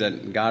some things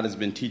that God has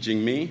been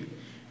teaching me,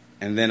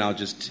 and then I'll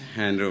just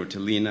hand it over to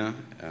Lena.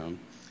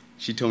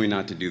 She told me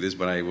not to do this,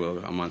 but I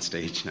will. I'm on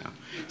stage now.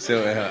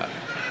 So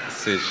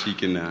she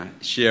can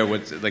share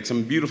what's like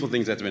some beautiful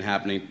things that's been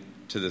happening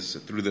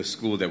through the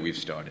school that we've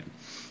started.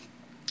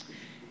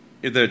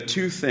 There are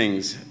two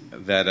things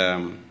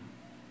that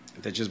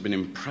just been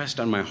impressed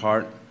on my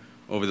heart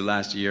over the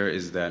last year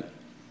is that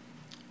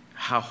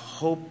how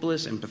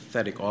hopeless and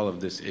pathetic all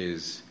of this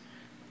is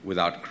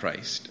without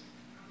Christ.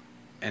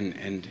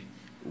 And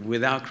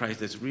without Christ,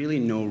 there's really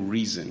no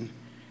reason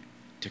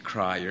to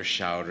cry or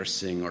shout or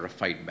sing or to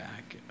fight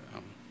back.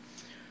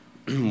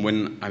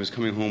 When I was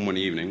coming home one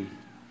evening,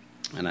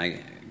 and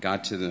I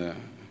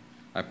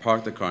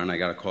parked the car, and I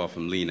got a call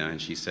from Lena,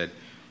 and she said,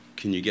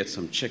 can you get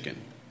some chicken?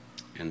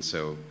 And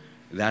so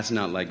that's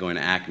not like going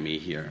to Acme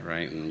here,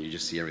 right? And you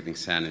just see everything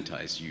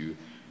sanitized. You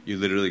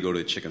literally go to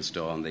the chicken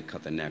stall, and they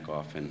cut the neck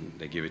off, and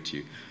they give it to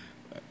you.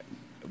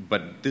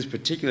 But this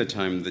particular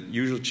time, the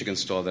usual chicken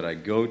stall that I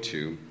go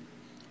to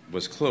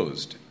was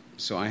closed.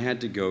 So I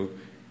had to go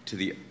to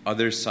the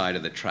other side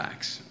of the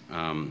tracks.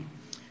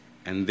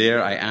 And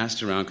there I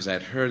asked around, because I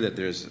had heard that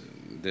there's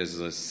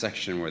a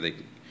section where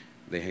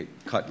they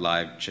cut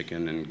live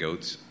chicken and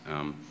goats.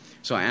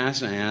 So I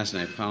asked,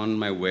 and I found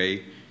my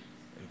way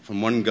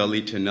from one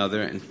gully to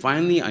another. And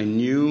finally, I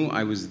knew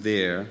I was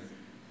there.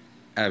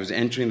 I was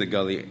entering the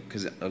gully,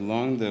 because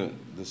along the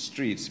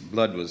streets,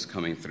 blood was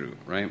coming through,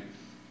 right?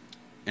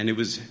 And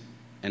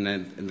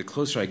the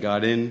closer I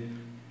got in,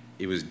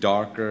 it was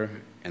darker,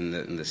 and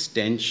the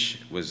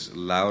stench was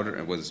louder,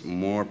 it was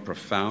more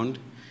profound.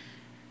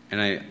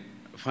 And I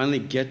finally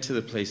get to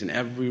the place, and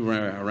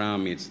everywhere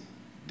around me,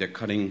 they're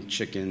cutting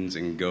chickens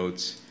and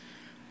goats.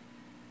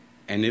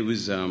 And it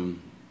was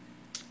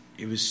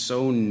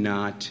so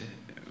not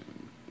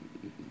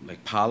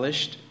like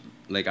polished.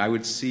 Like I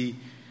would see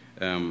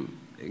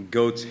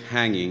goats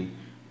hanging,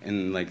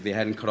 and like they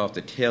hadn't cut off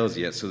the tails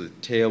yet, so the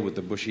tail with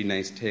the bushy,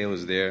 nice tail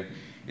is there.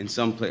 In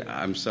some place,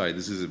 I'm sorry,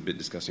 this is a bit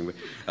disgusting, but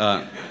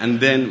and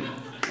then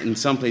in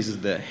some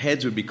places the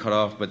heads would be cut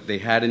off, but they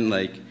hadn't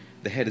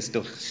the head is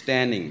still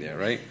standing there,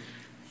 right?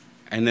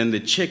 And then the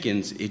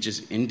chickens, it's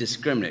just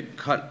indiscriminate.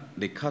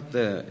 They cut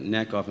the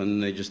neck off, and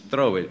then they just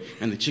throw it,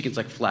 and the chickens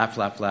like flap,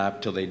 flap,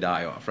 flap till they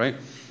die off, right?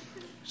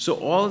 So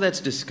all that's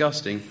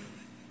disgusting,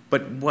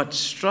 but what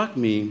struck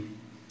me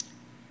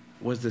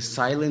was the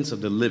silence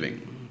of the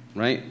living,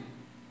 right?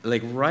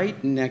 Like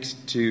right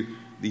next to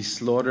these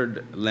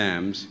slaughtered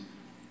lambs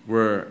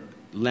were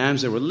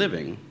lambs that were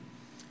living,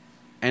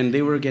 and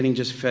they were getting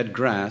just fed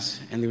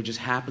grass, and they were just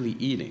happily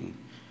eating.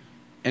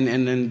 And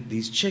then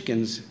these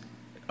chickens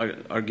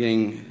are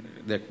getting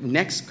their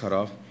necks cut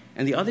off,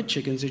 and the other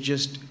chickens are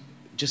just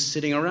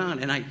sitting around.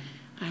 And I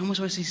almost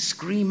want to say,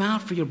 scream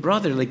out for your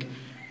brother, like,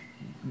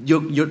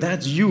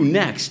 that's you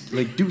next.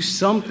 Like, do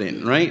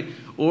something, right?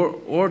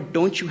 Or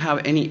don't you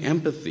have any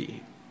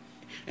empathy?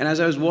 And as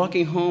I was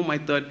walking home, I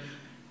thought,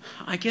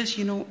 I guess,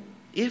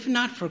 if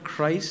not for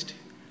Christ,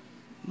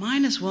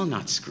 might as well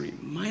not scream.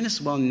 Might as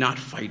well not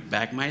fight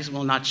back. Might as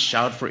well not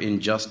shout for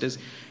injustice.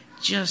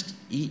 Just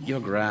eat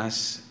your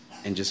grass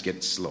and just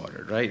get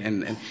slaughtered, right?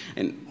 And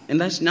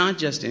that's not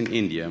just in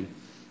India.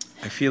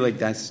 I feel like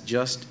that's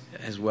just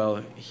as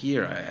well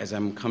here. As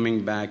I'm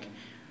coming back,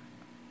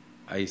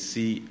 I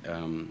see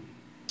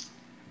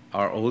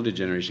our older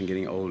generation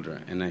getting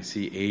older, and I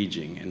see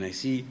aging, and I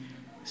see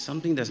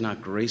something that's not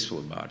graceful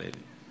about it.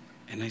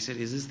 And I said,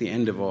 is this the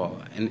end of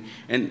all?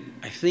 And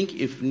I think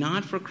if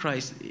not for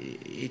Christ,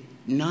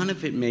 none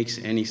of it makes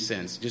any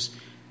sense. Just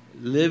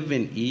live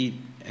and eat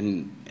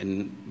and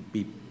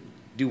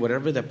do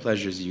whatever that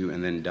pleasures you,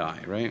 and then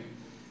die, right?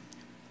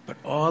 But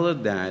all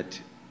that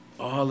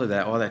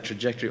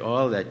trajectory,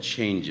 all of that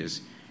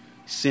changes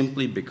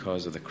simply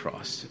because of the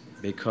cross,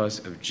 because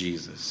of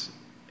Jesus.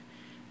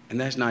 And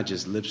that's not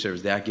just lip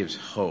service, that gives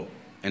hope.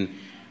 And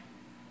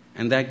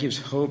that gives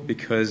hope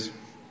because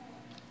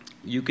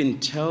you can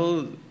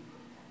tell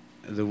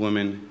the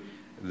woman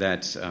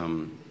that's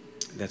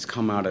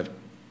come out of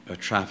a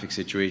traffic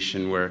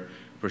situation where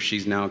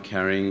she's now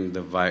carrying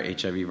the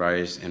HIV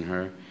virus in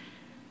her,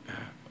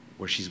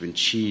 where she's been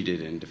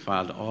cheated and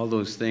defiled, all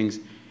those things,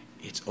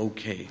 it's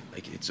okay.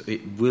 Like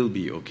it will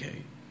be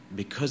okay.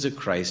 Because of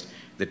Christ,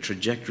 the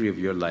trajectory of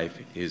your life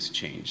is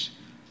changed.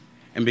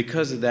 And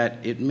because of that,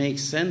 it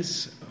makes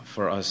sense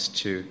for us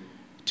to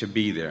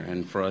be there,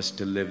 and for us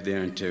to live there,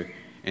 and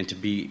to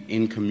be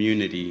in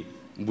community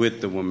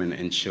with the women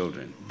and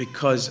children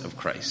because of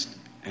Christ,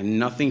 and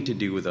nothing to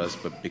do with us,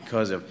 but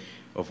because of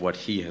what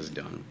he has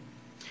done.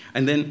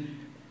 And then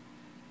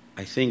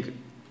I think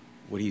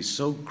what he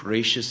so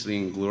graciously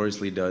and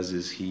gloriously does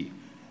is he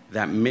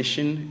that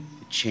mission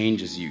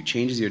changes you,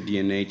 changes your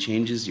DNA,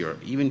 changes your,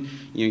 even,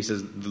 he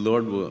says, the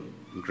Lord will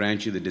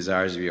grant you the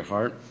desires of your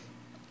heart.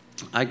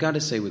 I got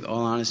to say, with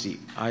all honesty,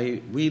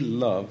 we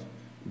love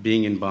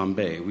being in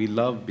Bombay. We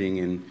love being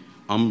in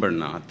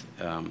Ambernath.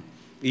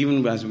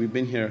 Even as we've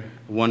been here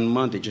 1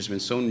 month, it's just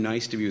been so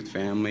nice to be with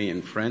family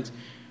and friends.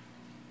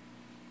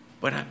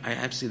 But I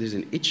absolutely,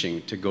 there's an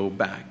itching to go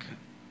back.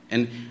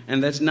 And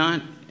that's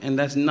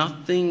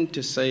nothing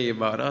to say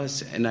about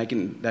us, and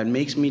that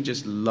makes me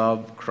just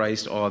love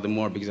Christ all the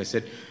more, because I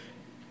said,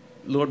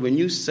 Lord, when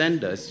you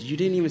send us, you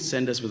didn't even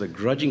send us with a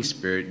grudging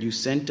spirit. You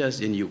sent us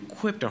and you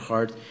equipped our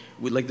hearts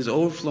with like this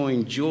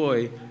overflowing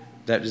joy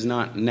that is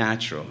not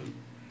natural.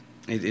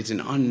 It's an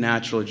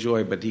unnatural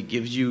joy, but he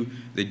gives you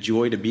the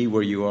joy to be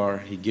where you are.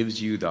 He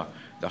gives you the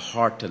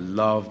heart to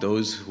love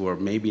those who are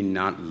maybe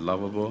not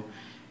lovable.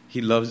 He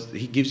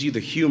gives you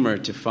the humor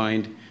to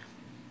find,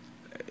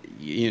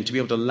 to be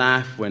able to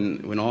laugh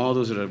when all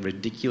those sort of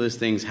ridiculous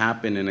things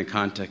happen in a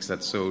context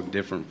that's so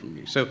different from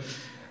you. So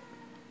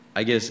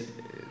I guess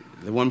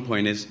the one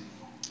point is,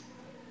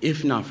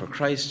 if not for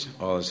Christ,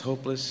 all is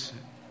hopeless.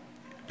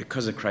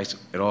 Because of Christ,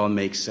 it all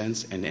makes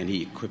sense, and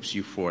he equips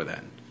you for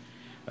that.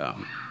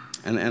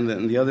 And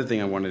then the other thing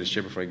I wanted to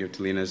share before I give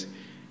to Lena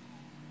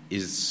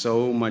is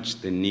so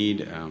much the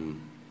need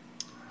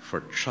for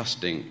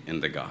trusting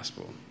in the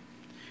gospel.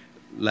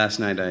 Last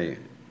night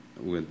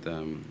we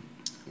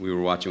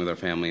were watching with our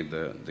family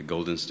the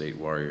Golden State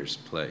Warriors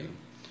play,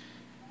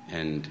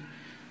 and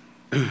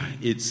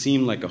it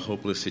seemed like a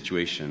hopeless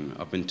situation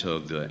up until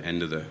the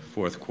end of the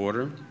fourth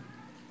quarter.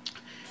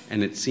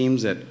 And it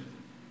seems that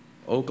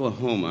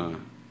Oklahoma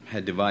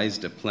had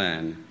devised a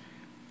plan,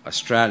 a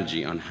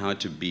strategy on how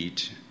to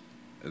beat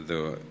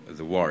the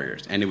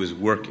Warriors, and it was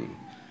working.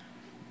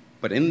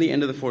 But in the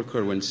end of the fourth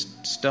quarter, when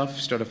stuff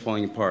started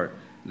falling apart,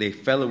 they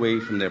fell away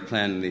from their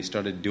plan and they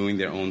started doing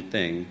their own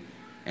thing,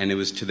 and it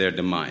was to their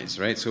demise,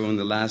 right? So in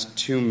the last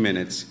 2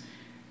 minutes,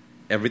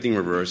 everything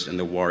reversed and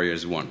the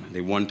Warriors won.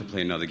 They won to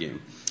play another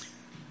game.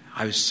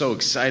 I was so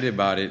excited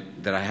about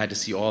it that I had to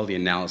see all the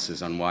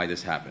analysis on why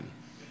this happened.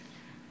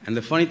 And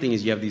the funny thing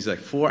is, you have these like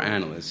 4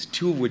 analysts,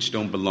 2 of which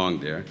don't belong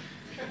there,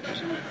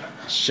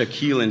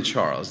 Shaquille and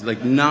Charles.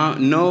 Like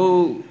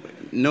no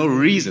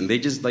reason. They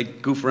just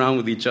like goof around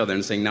with each other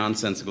and say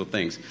nonsensical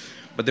things.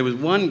 But there was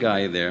one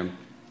guy there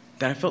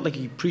that I felt like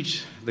he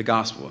preached the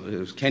gospel. It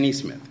was Kenny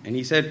Smith. And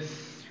he said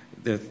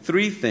there are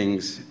 3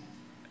 things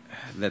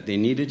that they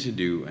needed to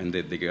do and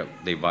that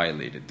they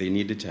violated. They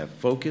needed to have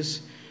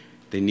focus,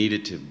 they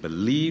needed to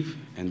believe,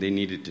 and they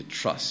needed to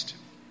trust.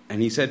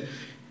 And he said,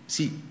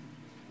 see,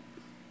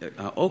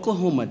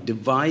 Oklahoma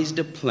devised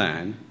a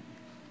plan,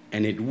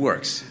 and it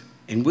works.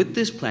 And with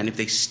this plan, if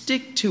they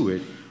stick to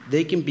it,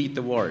 they can beat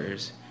the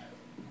Warriors.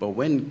 But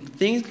when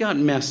things got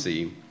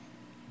messy,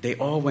 they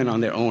all went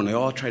on their own. They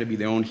all tried to be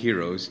their own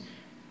heroes.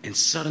 And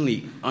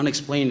suddenly,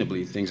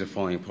 unexplainably, things are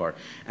falling apart.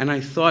 And I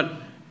thought,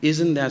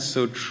 isn't that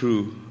so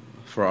true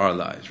for our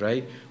lives,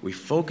 right? We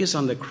focus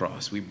on the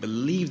cross. We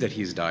believe that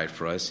he's died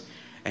for us.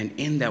 And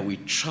in that, we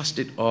trust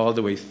it all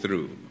the way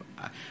through.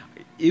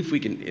 If we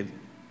can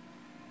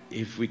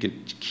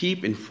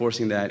keep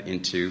enforcing that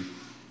into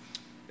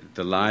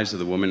the lives of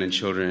the women and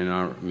children in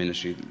our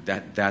ministry,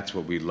 that's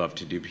what we love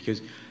to do,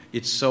 because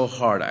it's so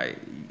hard.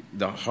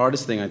 The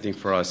hardest thing I think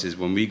for us is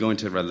when we go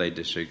into the red light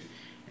district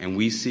and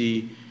we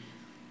see,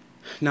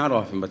 not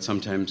often but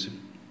sometimes,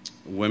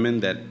 women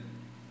that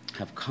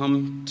have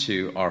come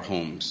to our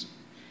homes,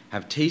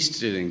 have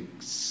tasted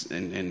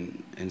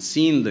and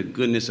seen the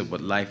goodness of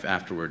what life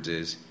afterwards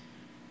is,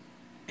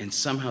 and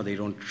somehow they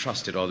don't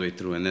trust it all the way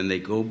through, and then they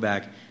go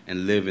back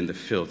and live in the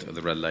filth of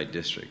the red light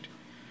district.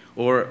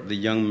 Or the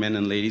young men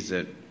and ladies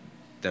that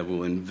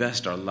will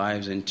invest our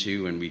lives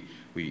into, and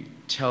we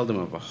tell them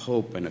of a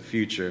hope and a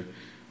future,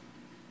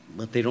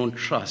 but they don't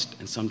trust,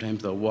 and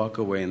sometimes they'll walk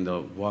away, and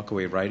they'll walk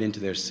away right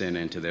into their sin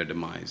and to their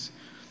demise.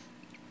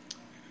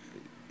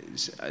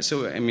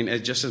 So, I mean,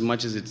 just as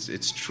much as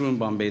it's true in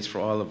Bombay, it's for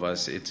all of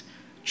us, it's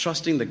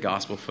trusting the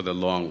gospel for the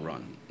long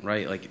run,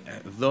 right? Like,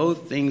 though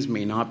things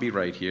may not be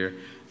right here,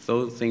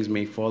 though things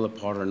may fall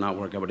apart or not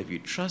work out, but if you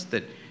trust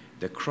that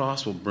the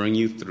cross will bring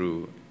you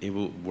through, it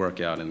will work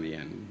out in the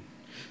end.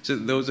 So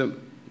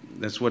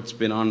that's what's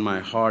been on my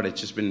heart.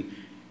 It's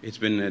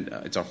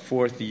our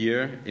 4th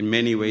year. In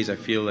many ways, I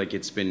feel like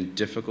it's been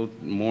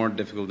more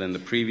difficult than the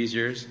previous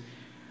years.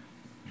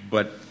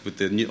 But with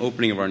the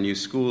opening of our new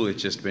school,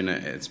 it's been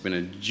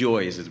a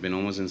joy. It's been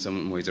almost in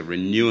some ways a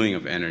renewing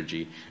of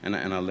energy. And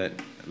I'll let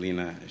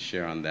Lena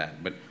share on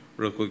that. But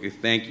real quickly,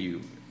 thank you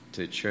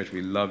to the church.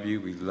 We love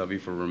you. We love you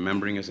for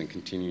remembering us and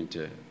continuing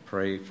to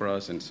pray for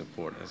us and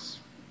support us.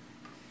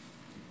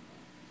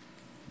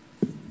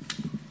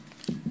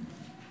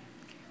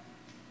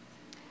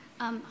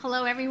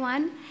 Hello,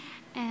 everyone,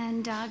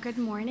 and good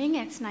morning.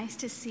 It's nice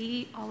to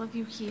see all of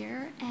you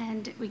here,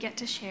 and we get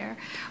to share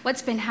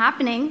what's been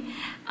happening.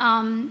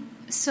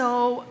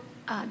 So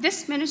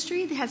this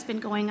ministry has been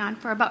going on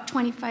for about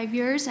 25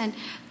 years, and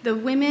the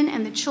women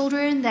and the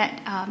children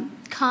that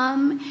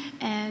come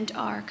and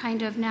are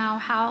kind of now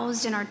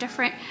housed in our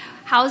different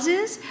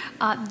houses,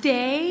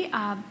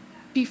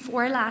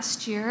 before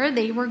last year,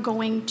 they were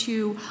going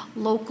to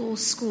local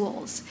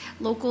schools,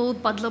 local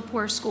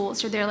Badlapur schools.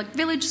 So they're like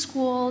village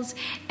schools,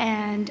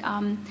 and,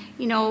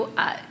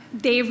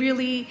 they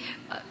really,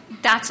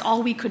 that's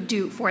all we could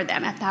do for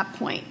them at that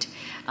point.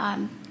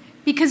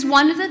 Because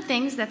one of the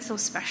things that's so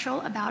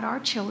special about our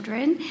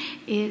children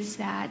is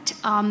that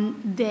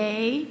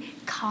they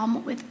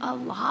come with a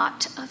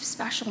lot of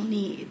special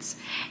needs,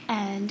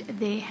 and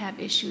they have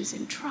issues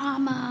in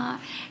trauma,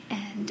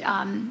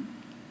 and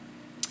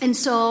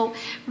so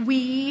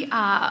we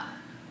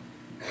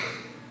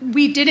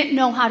didn't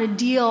know how to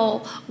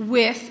deal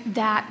with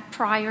that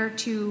prior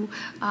to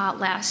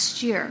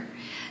last year.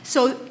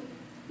 So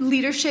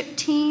leadership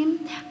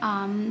team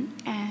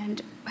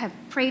and have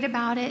prayed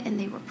about it, and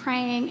they were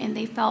praying, and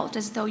they felt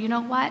as though, you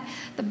know what,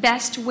 the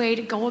best way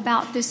to go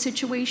about this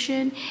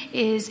situation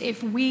is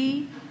if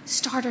we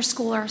start our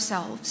school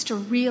ourselves, to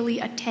really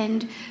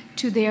attend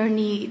to their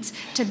needs,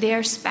 to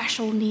their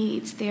special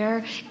needs,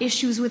 their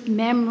issues with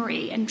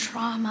memory and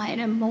trauma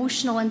and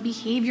emotional and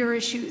behavior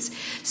issues.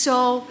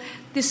 So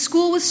the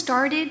school was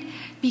started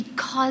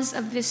because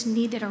of this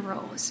need that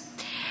arose.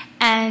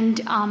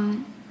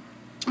 And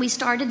we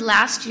started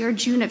last year,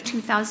 June of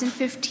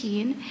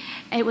 2015.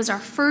 It was our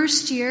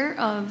first year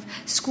of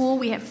school.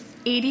 We have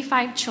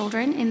 85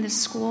 children in the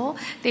school.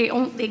 They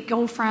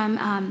go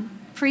from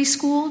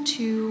preschool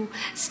to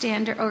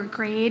standard or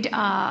grade.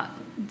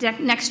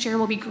 Next year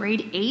will be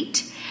grade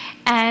 8,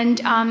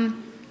 and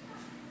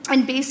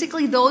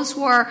basically those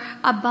who are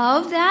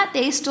above that,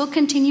 they still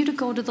continue to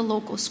go to the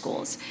local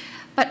schools.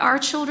 But our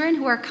children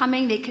who are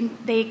coming,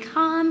 they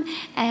come,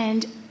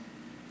 and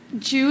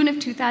June of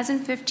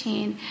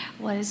 2015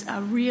 was a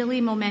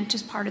really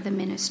momentous part of the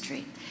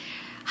ministry.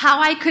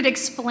 How I could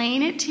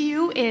explain it to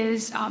you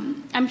is,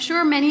 I'm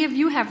sure many of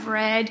you have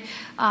read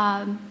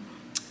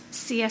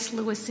C.S.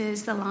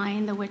 Lewis's The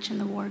Lion, the Witch, and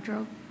the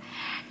Wardrobe.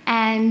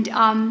 And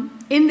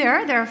in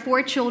there are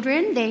 4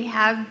 children.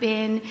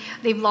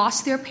 They've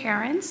lost their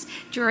parents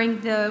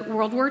during the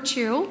World War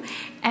II,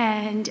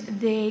 and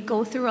they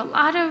go through a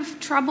lot of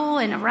trouble,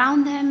 and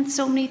around them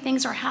so many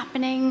things are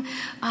happening,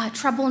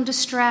 trouble and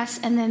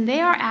distress, and then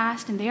they are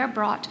asked and they are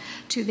brought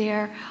to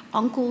their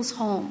uncle's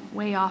home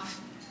way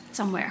off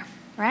somewhere,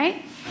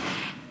 right?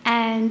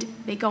 And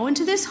they go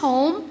into this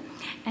home,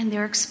 and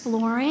they're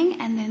exploring,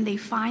 and then they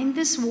find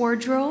this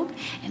wardrobe,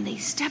 and they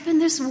step in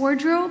this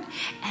wardrobe,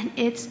 and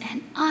it's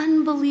an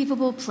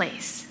unbelievable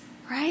place,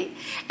 right?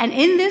 And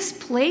in this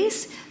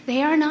place,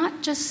 they are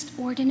not just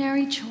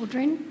ordinary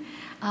children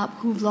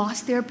who've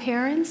lost their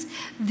parents.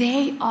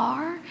 They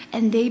are,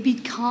 and they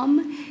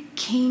become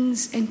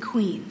kings and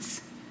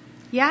queens.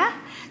 Yeah?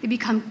 They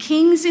become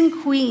kings and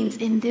queens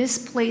in this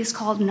place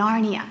called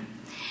Narnia.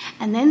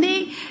 And then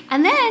they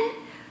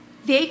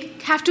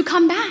have to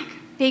come back.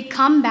 They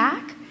come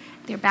back,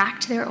 they're back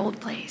to their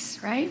old place,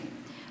 right?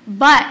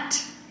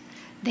 But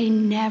they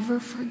never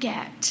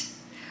forget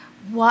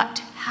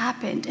what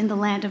happened in the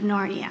land of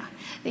Narnia.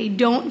 They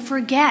don't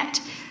forget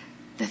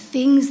the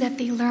things that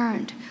they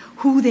learned,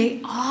 who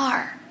they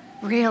are,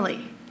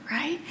 really,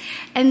 right?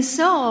 And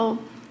so,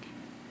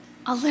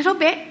 a little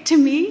bit, to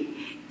me,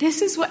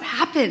 this is what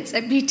happens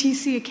at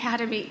BTC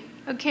Academy,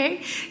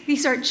 okay?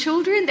 These are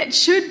children that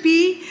should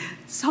be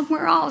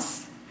somewhere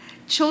else.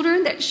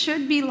 Children that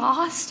should be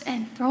lost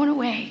and thrown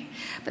away.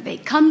 But they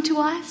come to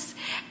us,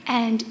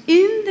 and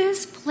in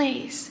this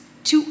place,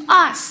 to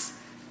us,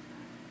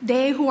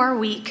 they who are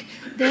weak,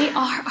 they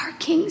are our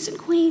kings and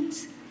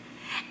queens.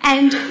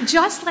 And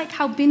just like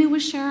how Binu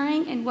was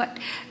sharing and what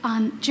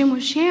Jim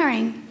was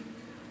sharing,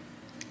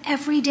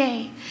 every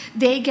day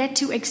they get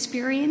to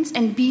experience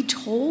and be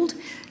told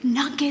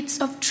nuggets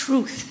of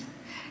truth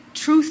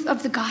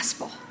of the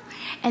gospel.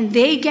 And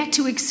they get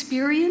to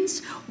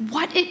experience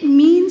what it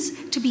means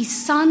to be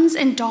sons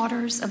and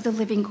daughters of the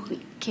living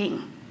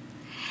King.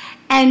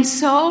 And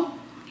so,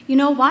 you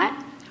know what?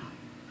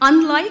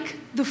 Unlike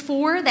the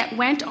 4 that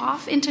went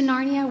off into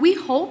Narnia, we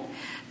hope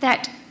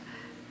that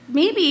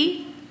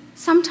maybe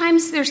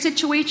sometimes their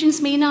situations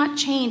may not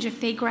change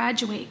if they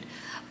graduate,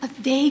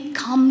 but they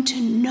come to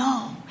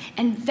know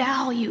and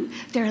value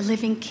their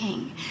living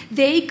King.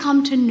 They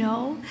come to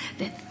know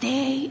that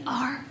they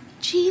are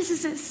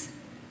Jesus's.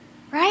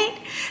 Right?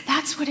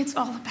 That's what it's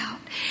all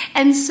about.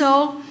 And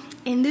so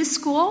in this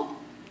school,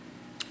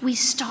 we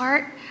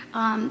start,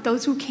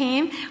 those who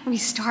came, we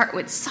start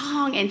with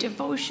song and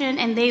devotion,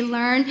 and they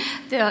learn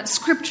the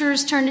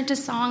scriptures turned into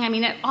song. I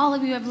mean, all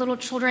of you have little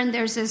children.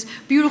 There's this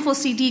beautiful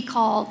CD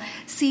called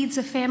Seeds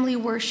of Family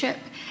Worship,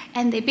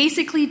 and they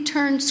basically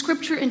turn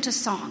scripture into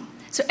song.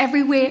 So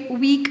every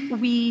week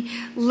we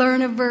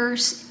learn a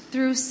verse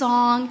through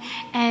song,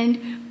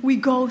 and we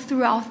go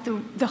throughout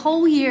the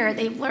whole year.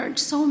 They've learned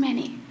so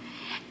many.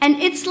 And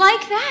it's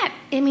like that.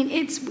 I mean,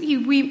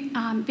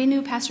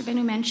 Pastor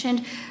Binu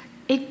mentioned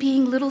it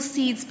being little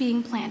seeds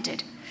being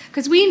planted.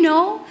 Because we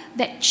know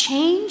that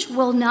change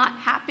will not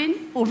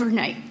happen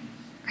overnight,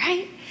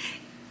 right?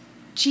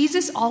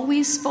 Jesus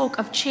always spoke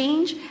of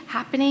change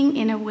happening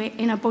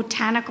in a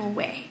botanical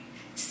way.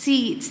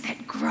 Seeds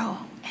that grow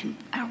and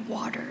are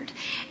watered,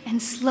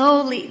 and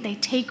slowly they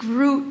take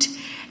root,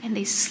 and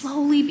they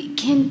slowly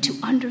begin to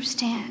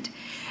understand.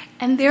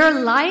 And their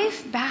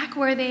life back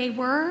where they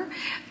were,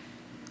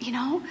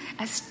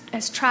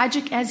 as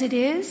tragic as it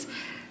is,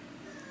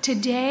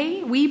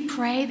 today we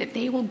pray that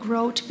they will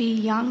grow to be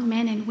young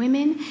men and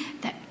women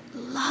that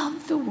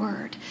love the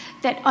word,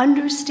 that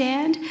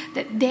understand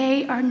that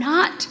they are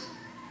not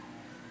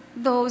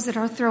those that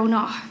are thrown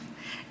off.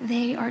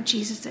 They are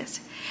Jesus's.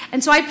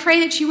 And so I pray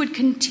that you would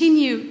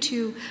continue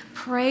to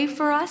pray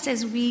for us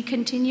as we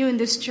continue in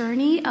this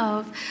journey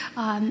of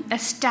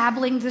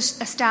establishing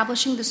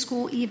the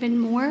school even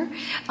more.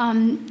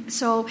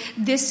 So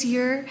this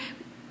year,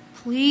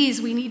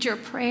 please, we need your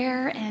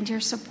prayer and your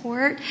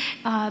support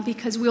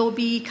because we'll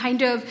be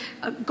kind of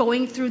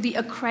going through the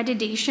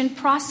accreditation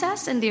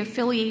process and the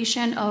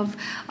affiliation of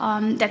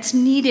that's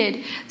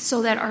needed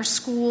so that our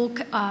school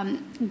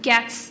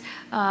gets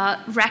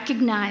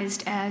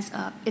recognized as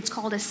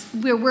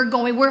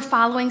we're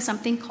following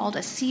something called a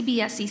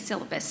CBSE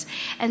syllabus.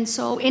 And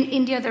so in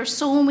India, there's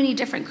so many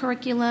different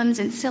curriculums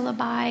and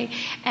syllabi,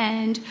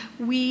 and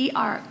we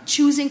are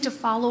choosing to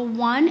follow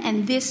one.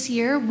 And this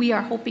year, we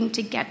are hoping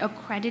to get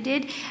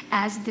accredited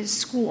as this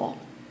school.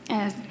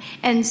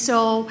 And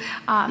so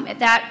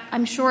that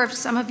I'm sure if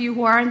some of you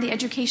who are in the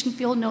education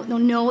field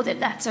know that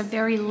that's a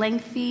very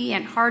lengthy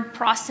and hard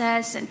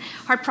process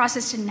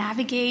to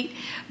navigate.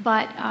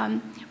 But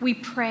we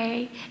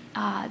pray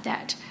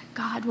that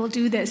God will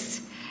do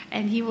this,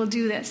 and He will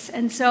do this.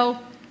 And so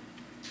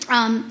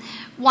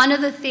one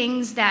of the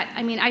things that,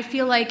 I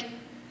feel like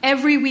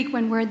every week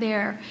when we're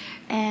there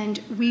and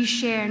we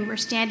share and we're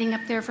standing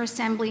up there for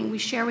assembly and we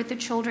share with the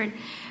children,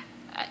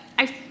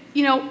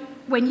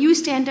 when you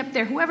stand up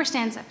there, whoever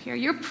stands up here,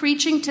 you're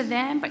preaching to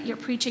them, but you're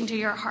preaching to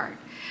your heart.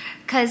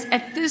 Because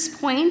at this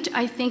point,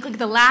 I think like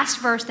the last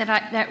verse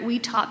that we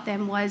taught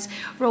them was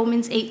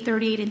Romans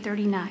 8:38 and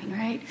 39,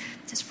 right?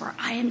 It says, "For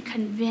I am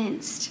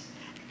convinced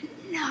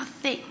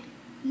nothing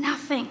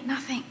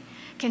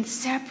can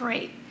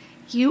separate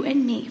you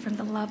and me from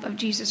the love of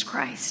Jesus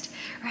Christ,"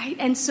 right?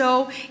 And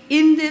so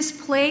in this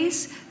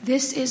place,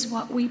 this is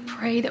what we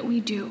pray that we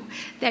do,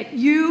 that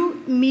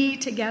you, me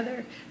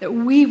together, that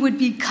we would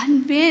be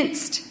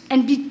convinced.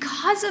 And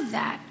because of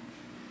that,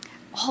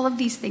 all of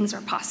these things are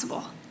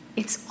possible.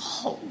 It's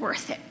all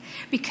worth it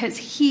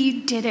because He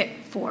did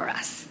it for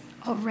us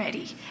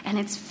already, and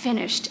it's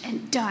finished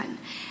and done.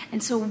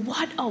 And so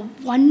what a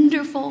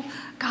wonderful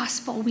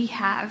gospel we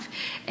have.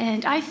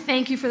 And I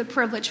thank you for the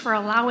privilege for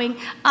allowing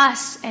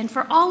us and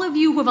for all of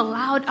you who have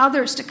allowed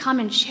others to come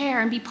and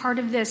share and be part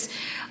of this.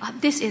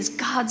 This is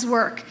God's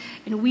work,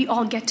 and we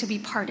all get to be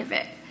part of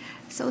it.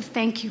 So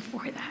thank you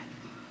for that.